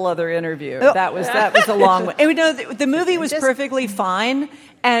whole other interview. That was a long one. And, the movie was perfectly fine,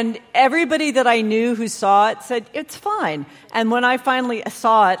 and everybody that I knew who saw it said, it's fine. And when I finally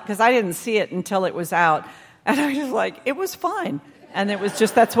saw it, because I didn't see it until it was out, and I was like, it was fine. And it was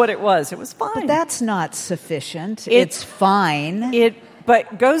just, that's what it was. It was fine. But that's not sufficient. It's fine.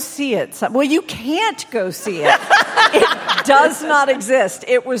 But go see it. Well, you can't go see it. It does not exist.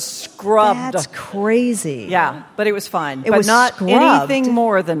 It was scrubbed. That's crazy. Yeah, but it was fine. It was not scrubbed. anything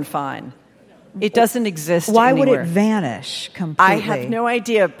more than fine. It doesn't exist Why anywhere. would it vanish completely? I have no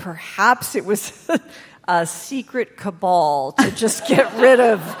idea. Perhaps it was a secret cabal to just get rid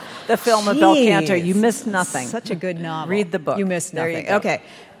of the film of Bel Canto. You missed nothing. Such a good novel. Read the book. You missed There nothing. you go. Okay.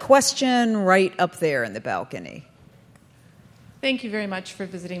 Question right up there in the balcony. Thank you very much for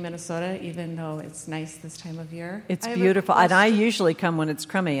visiting Minnesota, even though it's nice this time of year. It's I have a beautiful. And I question. usually come when it's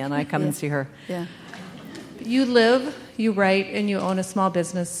crummy, and I come and see her. Yeah. You live, you write, and you own a small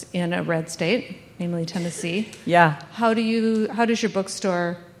business in a red state, namely Tennessee. Yeah. How does your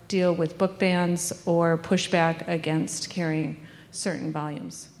bookstore deal with book bans or pushback against carrying certain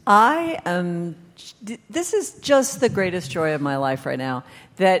volumes? This is just the greatest joy of my life right now,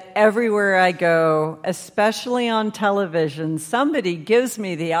 that everywhere I go, especially on television, somebody gives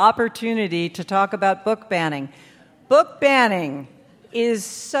me the opportunity to talk about book banning. Book banning is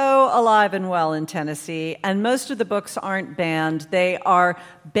so alive and well in Tennessee, and most of the books aren't banned. They are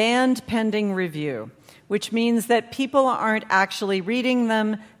banned pending review, which means that people aren't actually reading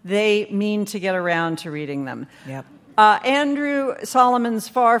them. They mean to get around to reading them. Yep. Andrew Solomon's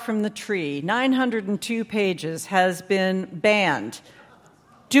Far from the Tree, 902 pages, has been banned.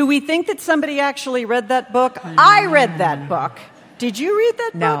 Do we think that somebody actually read that book? I read that book. Did you read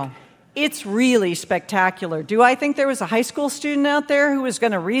that book? No. It's really spectacular. Do I think there was a high school student out there who was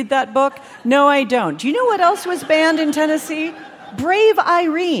going to read that book? No, I don't. Do you know what else was banned in Tennessee? Brave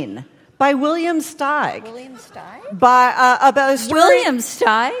Irene by William Steig. William Steig? About a story, William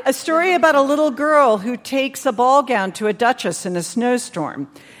Steig? a story about a little girl who takes a ball gown to a duchess in a snowstorm.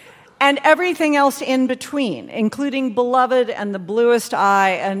 And everything else in between, including Beloved and The Bluest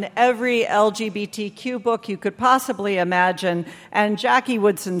Eye and every LGBTQ book you could possibly imagine, and Jackie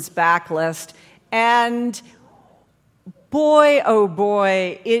Woodson's Backlist. And boy, oh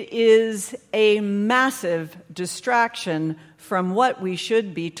boy, it is a massive distraction from what we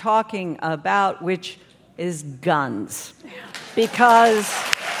should be talking about, which is guns. Because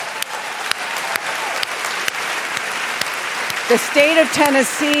the state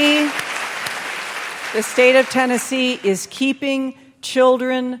of Tennessee is keeping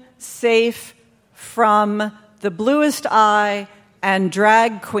children safe from the Bluest Eye and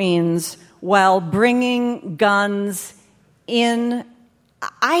drag queens while bringing guns in.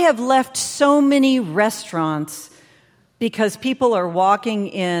 I have left so many restaurants because people are walking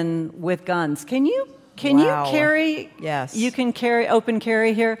in with guns. Can you carry? Yes. You can carry open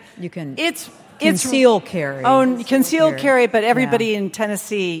carry here. You can. It's Conceal carry. Oh, concealed carry, but everybody in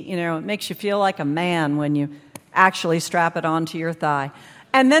Tennessee, it makes you feel like a man when you actually strap it onto your thigh.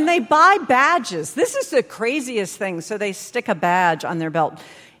 And then they buy badges. This is the craziest thing. So they stick a badge on their belt.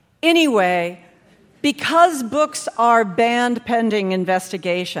 Anyway, because books are banned pending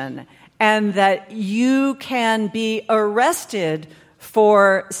investigation and that you can be arrested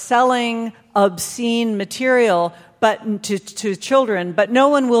for selling obscene material but to children, but no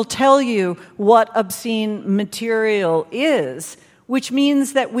one will tell you what obscene material is, which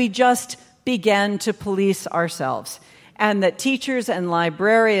means that we just began to police ourselves, and that teachers and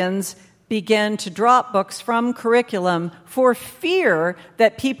librarians began to drop books from curriculum for fear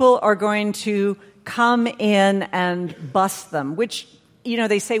that people are going to come in and bust them, which,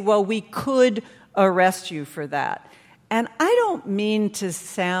 they say, well, we could arrest you for that. And I don't mean to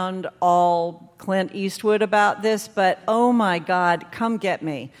sound all Clint Eastwood about this, but oh my God, come get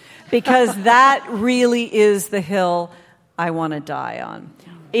me. Because that really is the hill I want to die on.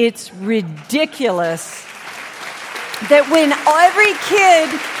 It's ridiculous that when every kid...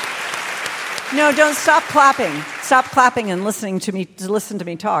 No, don't stop clapping. Stop clapping and listen to me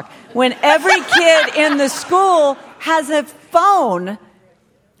talk. When every kid in the school has a phone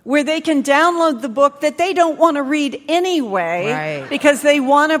where they can download the book that they don't want to read anyway, right, because they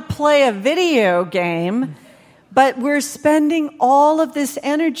want to play a video game, but we're spending all of this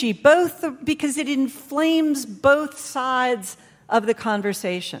energy, because it inflames both sides of the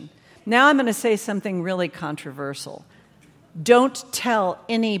conversation. Now I'm going to say something really controversial. Don't tell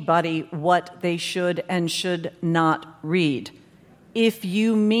anybody what they should and should not read. If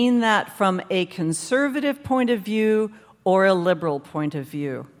you mean that from a conservative point of view or a liberal point of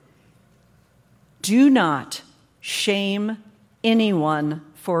view. Do not shame anyone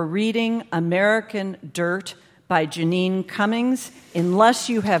for reading American Dirt by Janine Cummings unless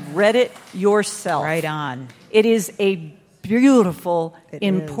you have read it yourself. Right on. It is a beautiful,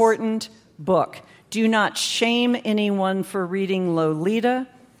 important book. Do not shame anyone for reading Lolita.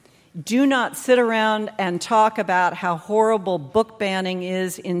 Do not sit around and talk about how horrible book banning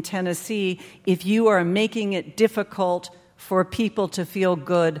is in Tennessee if you are making it difficult for people to feel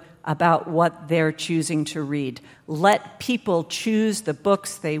good about what they're choosing to read. Let people choose the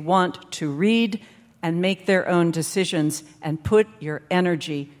books they want to read and make their own decisions, and put your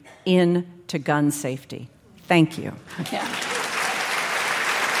energy into gun safety. Thank you. Yeah.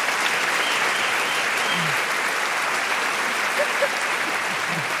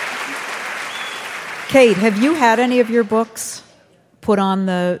 Kate, have you had any of your books put on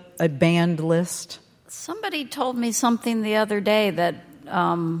a banned list? Somebody told me something the other day that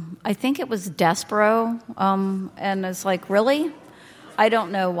I think it was Despero, and it's like, really? I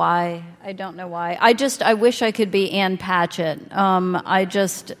don't know why. I wish I could be Ann Patchett.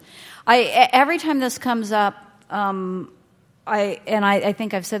 Every time this comes up, I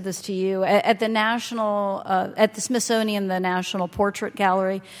think I've said this to you at the Smithsonian, the National Portrait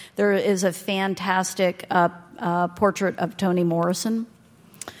Gallery. There is a fantastic portrait of Toni Morrison,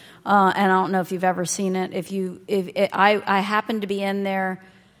 and I don't know if you've ever seen it. I happened to be in there,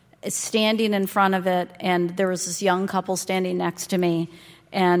 standing in front of it, and there was this young couple standing next to me,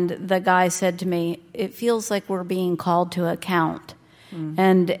 and the guy said to me, "It feels like we're being called to account."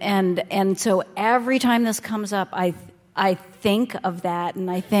 And so every time this comes up, I think of that, and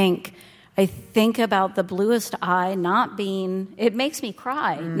I think about the bluest eye not being, it makes me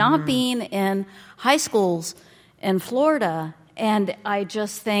cry, not being in high schools in Florida. And I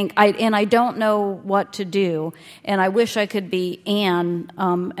just think, I don't know what to do, and I wish I could be Anne,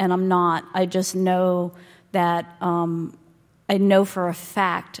 and I'm not. I just know that, I know for a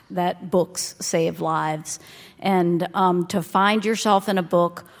fact that books save lives. And to find yourself in a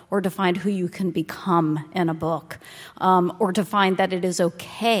book, or to find who you can become in a book, or to find that it is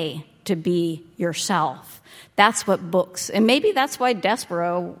okay to be yourself. That's what books, and maybe that's why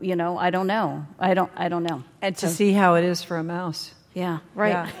Despero, I don't know. I don't know. And to see how it is for a mouse. Yeah,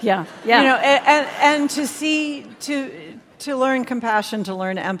 right. Yeah. And to see, to learn compassion, to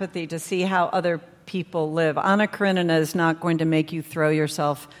learn empathy, to see how other people live. Anna Karenina is not going to make you throw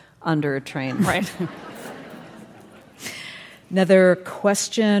yourself under a train. Right. Another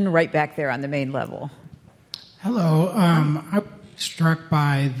question right back there on the main level. Hello. I'm struck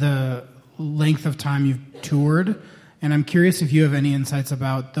by the length of time you've toured, and I'm curious if you have any insights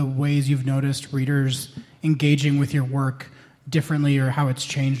about the ways you've noticed readers engaging with your work differently, or how it's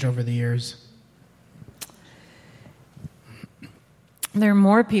changed over the years. There are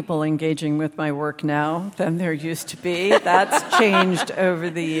more people engaging with my work now than there used to be. That's changed over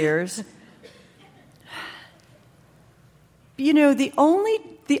the years. The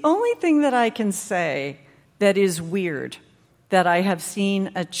only thing that I can say that is weird, that I have seen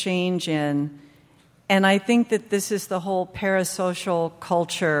a change in, and I think that this is the whole parasocial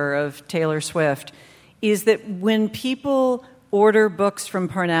culture of Taylor Swift, is that when people order books from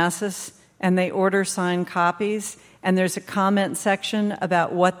Parnassus and they order signed copies, and there's a comment section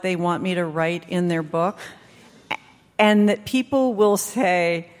about what they want me to write in their book, and that people will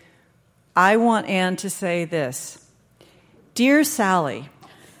say, I want Anne to say this. Dear Sally,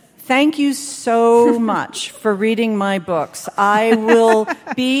 thank you so much for reading my books. I'm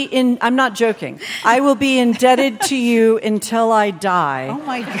not joking, I will be indebted to you until I die. Oh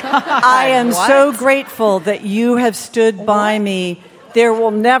my God. I am so grateful that you have stood by me. There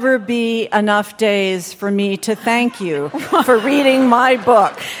will never be enough days for me to thank you for reading my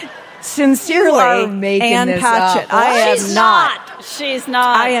book. Sincerely, Ann Patchett. She's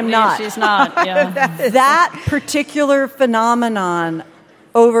not. I am not. She's not. Yeah. That particular phenomenon,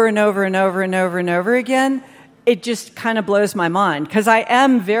 over and over and over and over and over again, it just kind of blows my mind, because I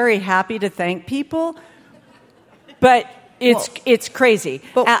am very happy to thank people, but it's crazy.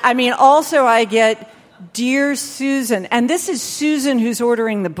 Also I get, Dear Susan, and this is Susan who's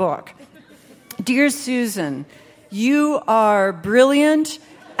ordering the book. Dear Susan, you are brilliant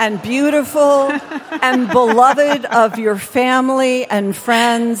and beautiful and beloved of your family and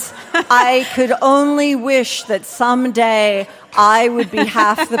friends. I could only wish that someday I would be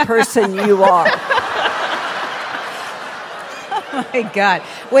half the person you are. Oh my God.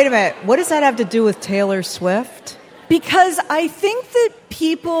 Wait a minute. What does that have to do with Taylor Swift? Because I think that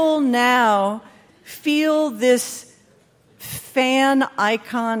people now feel this fan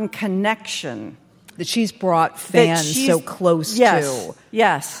icon connection. That she's brought fans so close to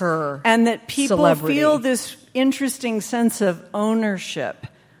her, and that people celebrity. Feel this interesting sense of ownership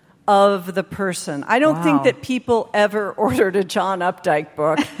of the person. I don't think that people ever ordered a John Updike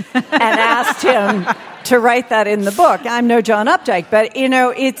book and asked him to write that in the book. I'm no John Updike, but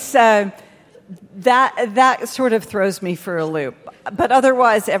it's that sort of throws me for a loop. But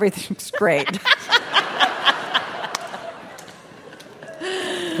otherwise, everything's great.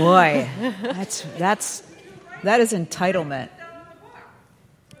 Boy, that is entitlement.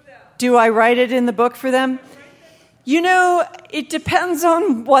 Do I write it in the book for them? You know, it depends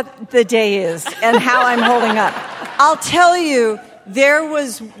on what the day is and how I'm holding up. I'll tell you, there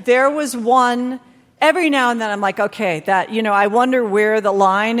was one. Every now and then I'm like, okay, that, you know, I wonder where the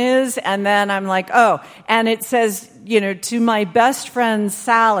line is. And then I'm like, oh, and it says, you know, to my best friend,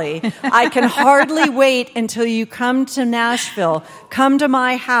 Sally, I can hardly wait until you come to Nashville, come to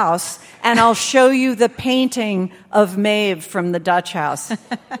my house, and I'll show you the painting of Maeve from the Dutch House.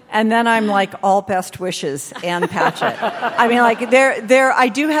 And then I'm like, all best wishes, Ann Patchett. I mean, like, I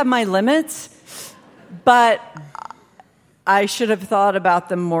do have my limits, but I should have thought about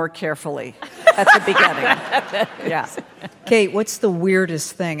them more carefully at the beginning. Yeah. Kate, what's the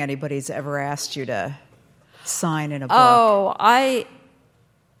weirdest thing anybody's ever asked you to sign in a book? Oh,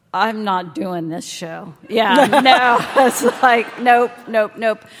 I'm not doing this show. Yeah, no. It's like, nope.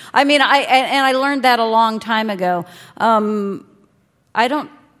 I mean, I learned that a long time ago. I don't,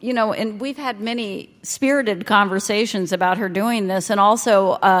 you know, and we've had many spirited conversations about her doing this, and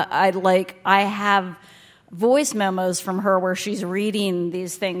also I have voice memos from her where she's reading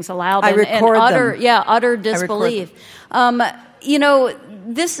these things aloud and utter disbelief. You know,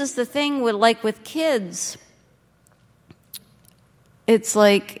 this is the thing with kids. It's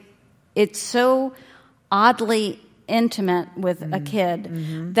like it's so oddly intimate with a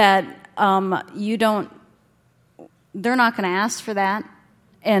kid that they're not going to ask for that,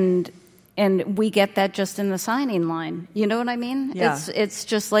 and we get that just in the signing line. You know what I mean? Yeah. It's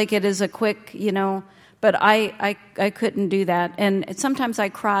just like it is a quick, you know. But I couldn't do that, and sometimes I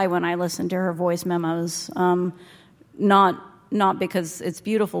cry when I listen to her voice memos. Not because it's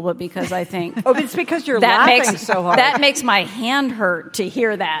beautiful, but because I think but it's because you're laughing so hard. That makes my hand hurt to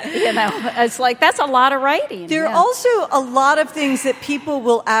hear that. You know, it's like that's a lot of writing. There are also a lot of things that people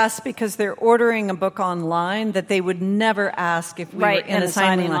will ask because they're ordering a book online that they would never ask if we were in a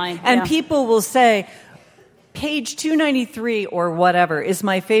signing line. And people will say, page 293 or whatever is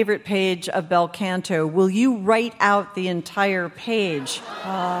my favorite page of Bel Canto. Will you write out the entire page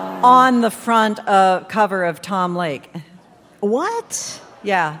on the front cover of Tom Lake? What?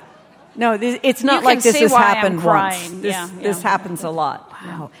 Yeah. No, it's not You like can this see has why happened I'm once. crying. This happens a lot.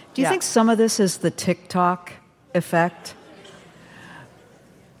 Wow. Do you think some of this is the TikTok effect?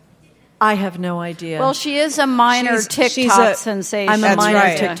 I have no idea. Well, she is a minor TikTok sensation. I'm a minor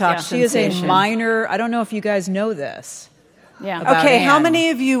right. TikTok She is sensation. a minor. I don't know if you guys know this. Yeah. Okay, Anne. how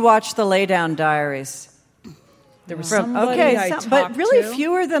many of you watched the Laydown Diaries? There was somebody I talked but really to.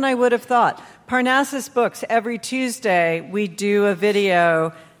 fewer than I would have thought. Parnassus Books, every Tuesday we do a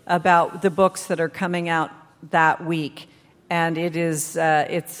video about the books that are coming out that week, and it is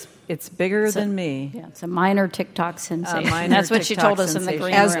it's bigger than me. Yeah, it's a minor TikTok sensation. Minor That's what she TikTok told us in the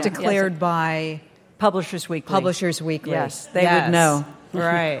green As room. declared by Publishers Weekly. Publishers Weekly. Yes, they would know.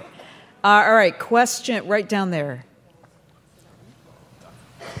 Right. All right, question right down there.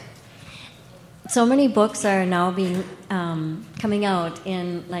 So many books are now being coming out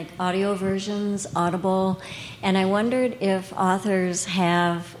in like audio versions, Audible, and I wondered if authors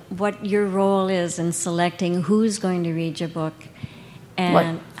have what your role is in selecting who's going to read your book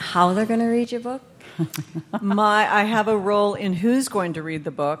and how they're going to read your book. I have a role in who's going to read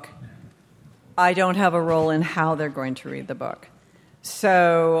the book. I don't have a role in how they're going to read the book.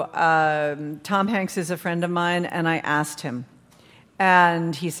 So Tom Hanks is a friend of mine, and I asked him,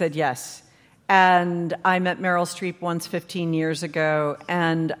 and he said yes. And I met Meryl Streep once 15 years ago,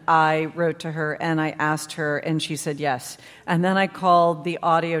 and I wrote to her, and I asked her, and she said yes. And then I called the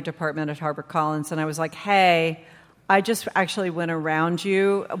audio department at HarperCollins, and I was like, hey, I just actually went around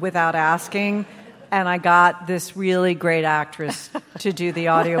you without asking, and I got this really great actress to do the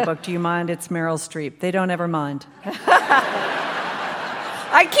audiobook. Do you mind? It's Meryl Streep. They don't ever mind.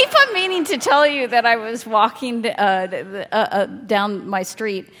 I keep on meaning to tell you that I was walking down my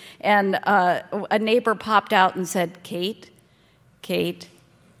street, and a neighbor popped out and said, Kate,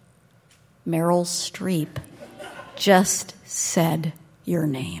 Meryl Streep just said your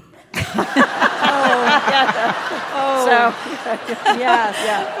name. Yes. Oh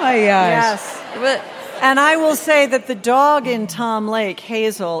my gosh. Yes. And I will say that the dog in Tom Lake,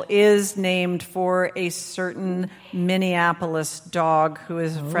 Hazel, is named for a certain Minneapolis dog who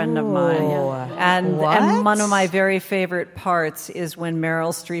is a friend of mine. And one of my very favorite parts is when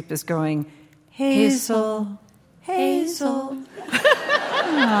Meryl Streep is going, Hazel.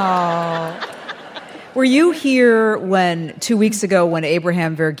 Oh. Were you here 2 weeks ago when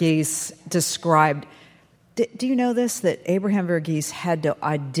Abraham Verghese described? Do you know this, that Abraham Verghese had to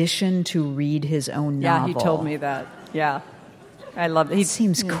audition to read his own novel? Yeah, he told me that. Yeah. I love it. He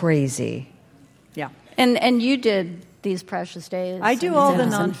seems crazy. Yeah. And you did these precious days. I do all the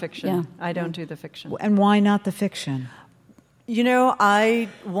And- nonfiction. Yeah. I don't do the fiction. And why not the fiction? You know, I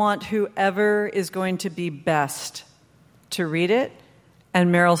want whoever is going to be best to read it,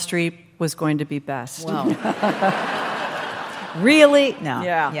 and Meryl Streep was going to be best. Wow. Really? No.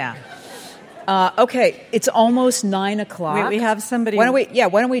 Yeah. Okay, it's almost 9:00. Wait, we have somebody. Why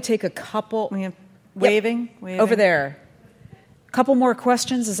don't we take a couple? We have waving Over there. Couple more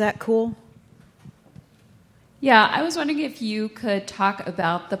questions. Is that cool? Yeah, I was wondering if you could talk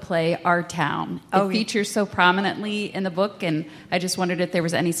about the play Our Town. It features so prominently in the book, and I just wondered if there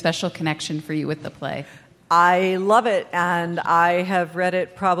was any special connection for you with the play. I love it, and I have read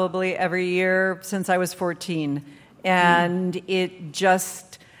it probably every year since I was 14. And it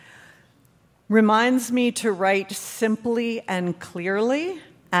just reminds me to write simply and clearly,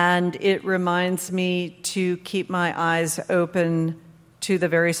 and it reminds me to keep my eyes open to the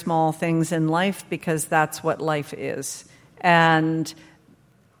very small things in life, because that's what life is. And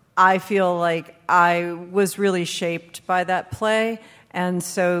I feel like I was really shaped by that play, and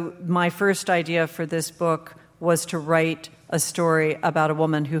so my first idea for this book was to write a story about a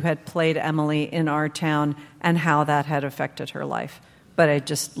woman who had played Emily in Our Town and how that had affected her life. But I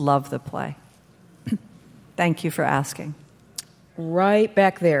just love the play. Thank you for asking. Right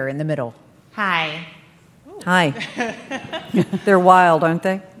back there in the middle. Hi. Hi. They're wild, aren't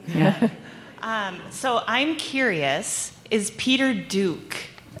they? Yeah. So I'm curious, is Peter Duke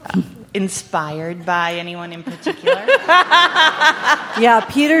inspired by anyone in particular? Yeah,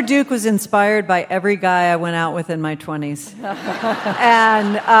 Peter Duke was inspired by every guy I went out with in my 20s.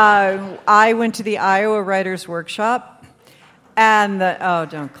 And I went to the Iowa Writers Workshop, and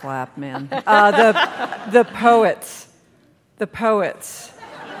don't clap, man. The poets.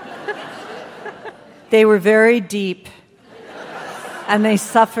 They were very deep, and they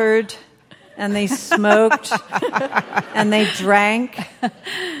suffered, and they smoked, and they drank,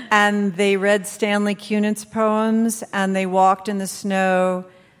 and they read Stanley Kunitz poems, and they walked in the snow,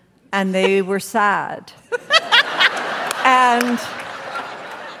 and they were sad. And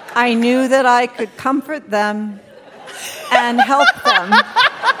I knew that I could comfort them and help them.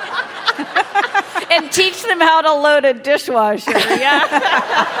 And teach them how to load a dishwasher.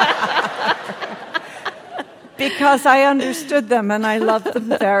 Yeah. Because I understood them and I loved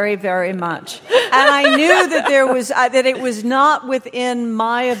them very, very much. And I knew that that it was not within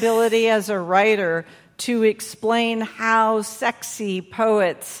my ability as a writer to explain how sexy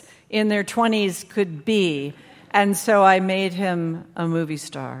poets in their 20s could be. And so I made him a movie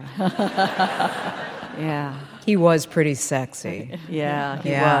star. Yeah. He was pretty sexy. Yeah,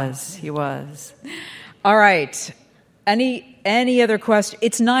 he was. All right. Any other question?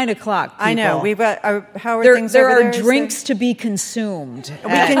 It's 9:00. People. I know. We've got. How are things there over are there? drinks to be consumed.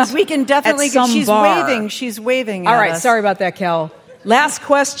 We can definitely. At some she's bar. waving. She's waving. All at right. us. Sorry about that, Kel. Last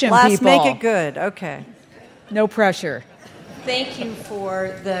question, people. Make it good. Okay. No pressure. Thank you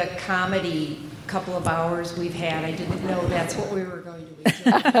for the comedy couple of hours we've had. I didn't know that's what we were going to be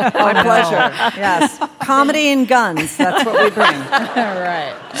doing. My pleasure. Yes. Comedy and guns. That's what we bring. All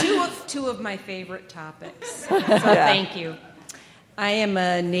right. Two of my favorite topics. So thank you. I am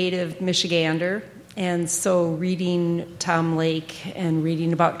a native Michigander, and so reading Tom Lake and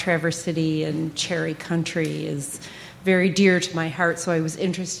reading about Traverse City and Cherry Country is very dear to my heart, so I was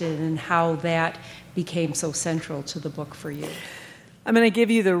interested in how that became so central to the book for you. I'm going to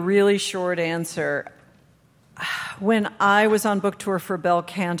give you the really short answer. When I was on book tour for Bel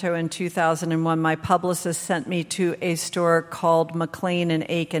Canto in 2001, my publicist sent me to a store called McLean and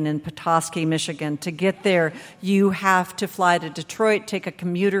Aiken in Petoskey, Michigan. To get there, you have to fly to Detroit, take a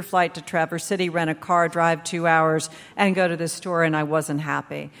commuter flight to Traverse City, rent a car, drive 2 hours, and go to the store, and I wasn't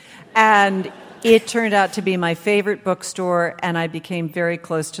happy. And it turned out to be my favorite bookstore, and I became very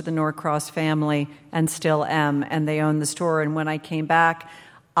close to the Norcross family and still am, and they own the store. And when I came back,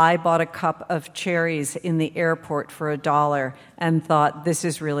 I bought a cup of cherries in the airport for $1 and thought, this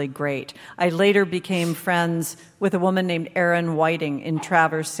is really great. I later became friends with a woman named Erin Whiting in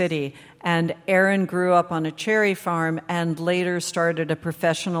Traverse City, and Erin grew up on a cherry farm and later started a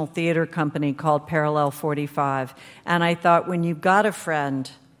professional theater company called Parallel 45. And I thought, when you've got a friend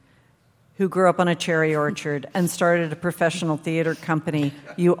who grew up on a cherry orchard and started a professional theater company,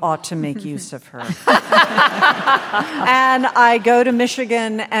 you ought to make use of her. And I go to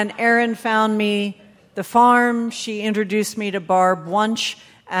Michigan, and Erin found me the farm. She introduced me to Barb Wunsch,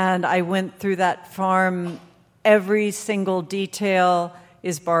 and I went through that farm. Every single detail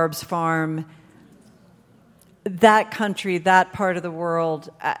is Barb's farm. That country, that part of the world,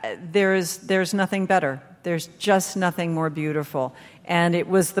 there's nothing better. There's just nothing more beautiful. And it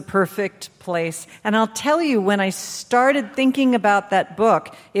was the perfect place. And I'll tell you, when I started thinking about that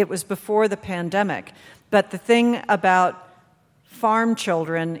book, it was before the pandemic. But the thing about farm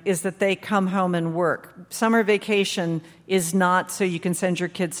children is that they come home and work. Summer vacation is not so you can send your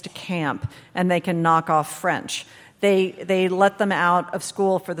kids to camp and they can knock off French. They let them out of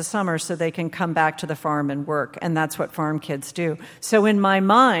school for the summer so they can come back to the farm and work, and that's what farm kids do. So in my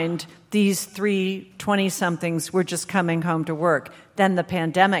mind, these 3 20-somethings were just coming home to work. Then the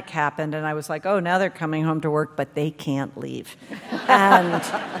pandemic happened, and I was like, oh, now they're coming home to work, but they can't leave. And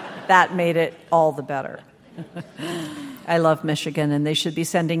that made it all the better. I love Michigan, and they should be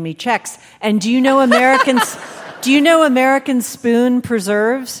sending me checks. And do you know American Spoon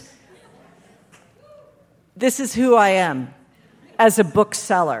preserves? This is who I am as a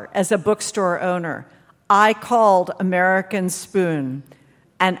bookseller, as a bookstore owner. I called American Spoon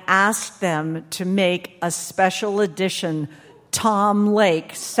and asked them to make a special edition Tom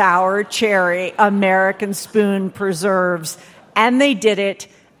Lake Sour Cherry American Spoon preserves, and they did it.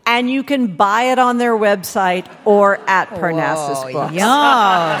 And you can buy it on their website or at Parnassus Books.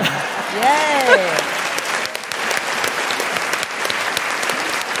 Yum! Yay!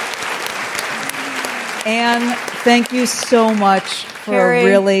 Anne, thank you so much for Carrie, a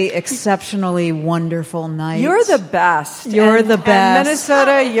really exceptionally wonderful night. You're the best. You're the best. And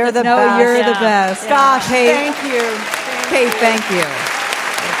Minnesota, you're the best. No, you're the best. Gosh, Kate, thank you. Kate, thank you.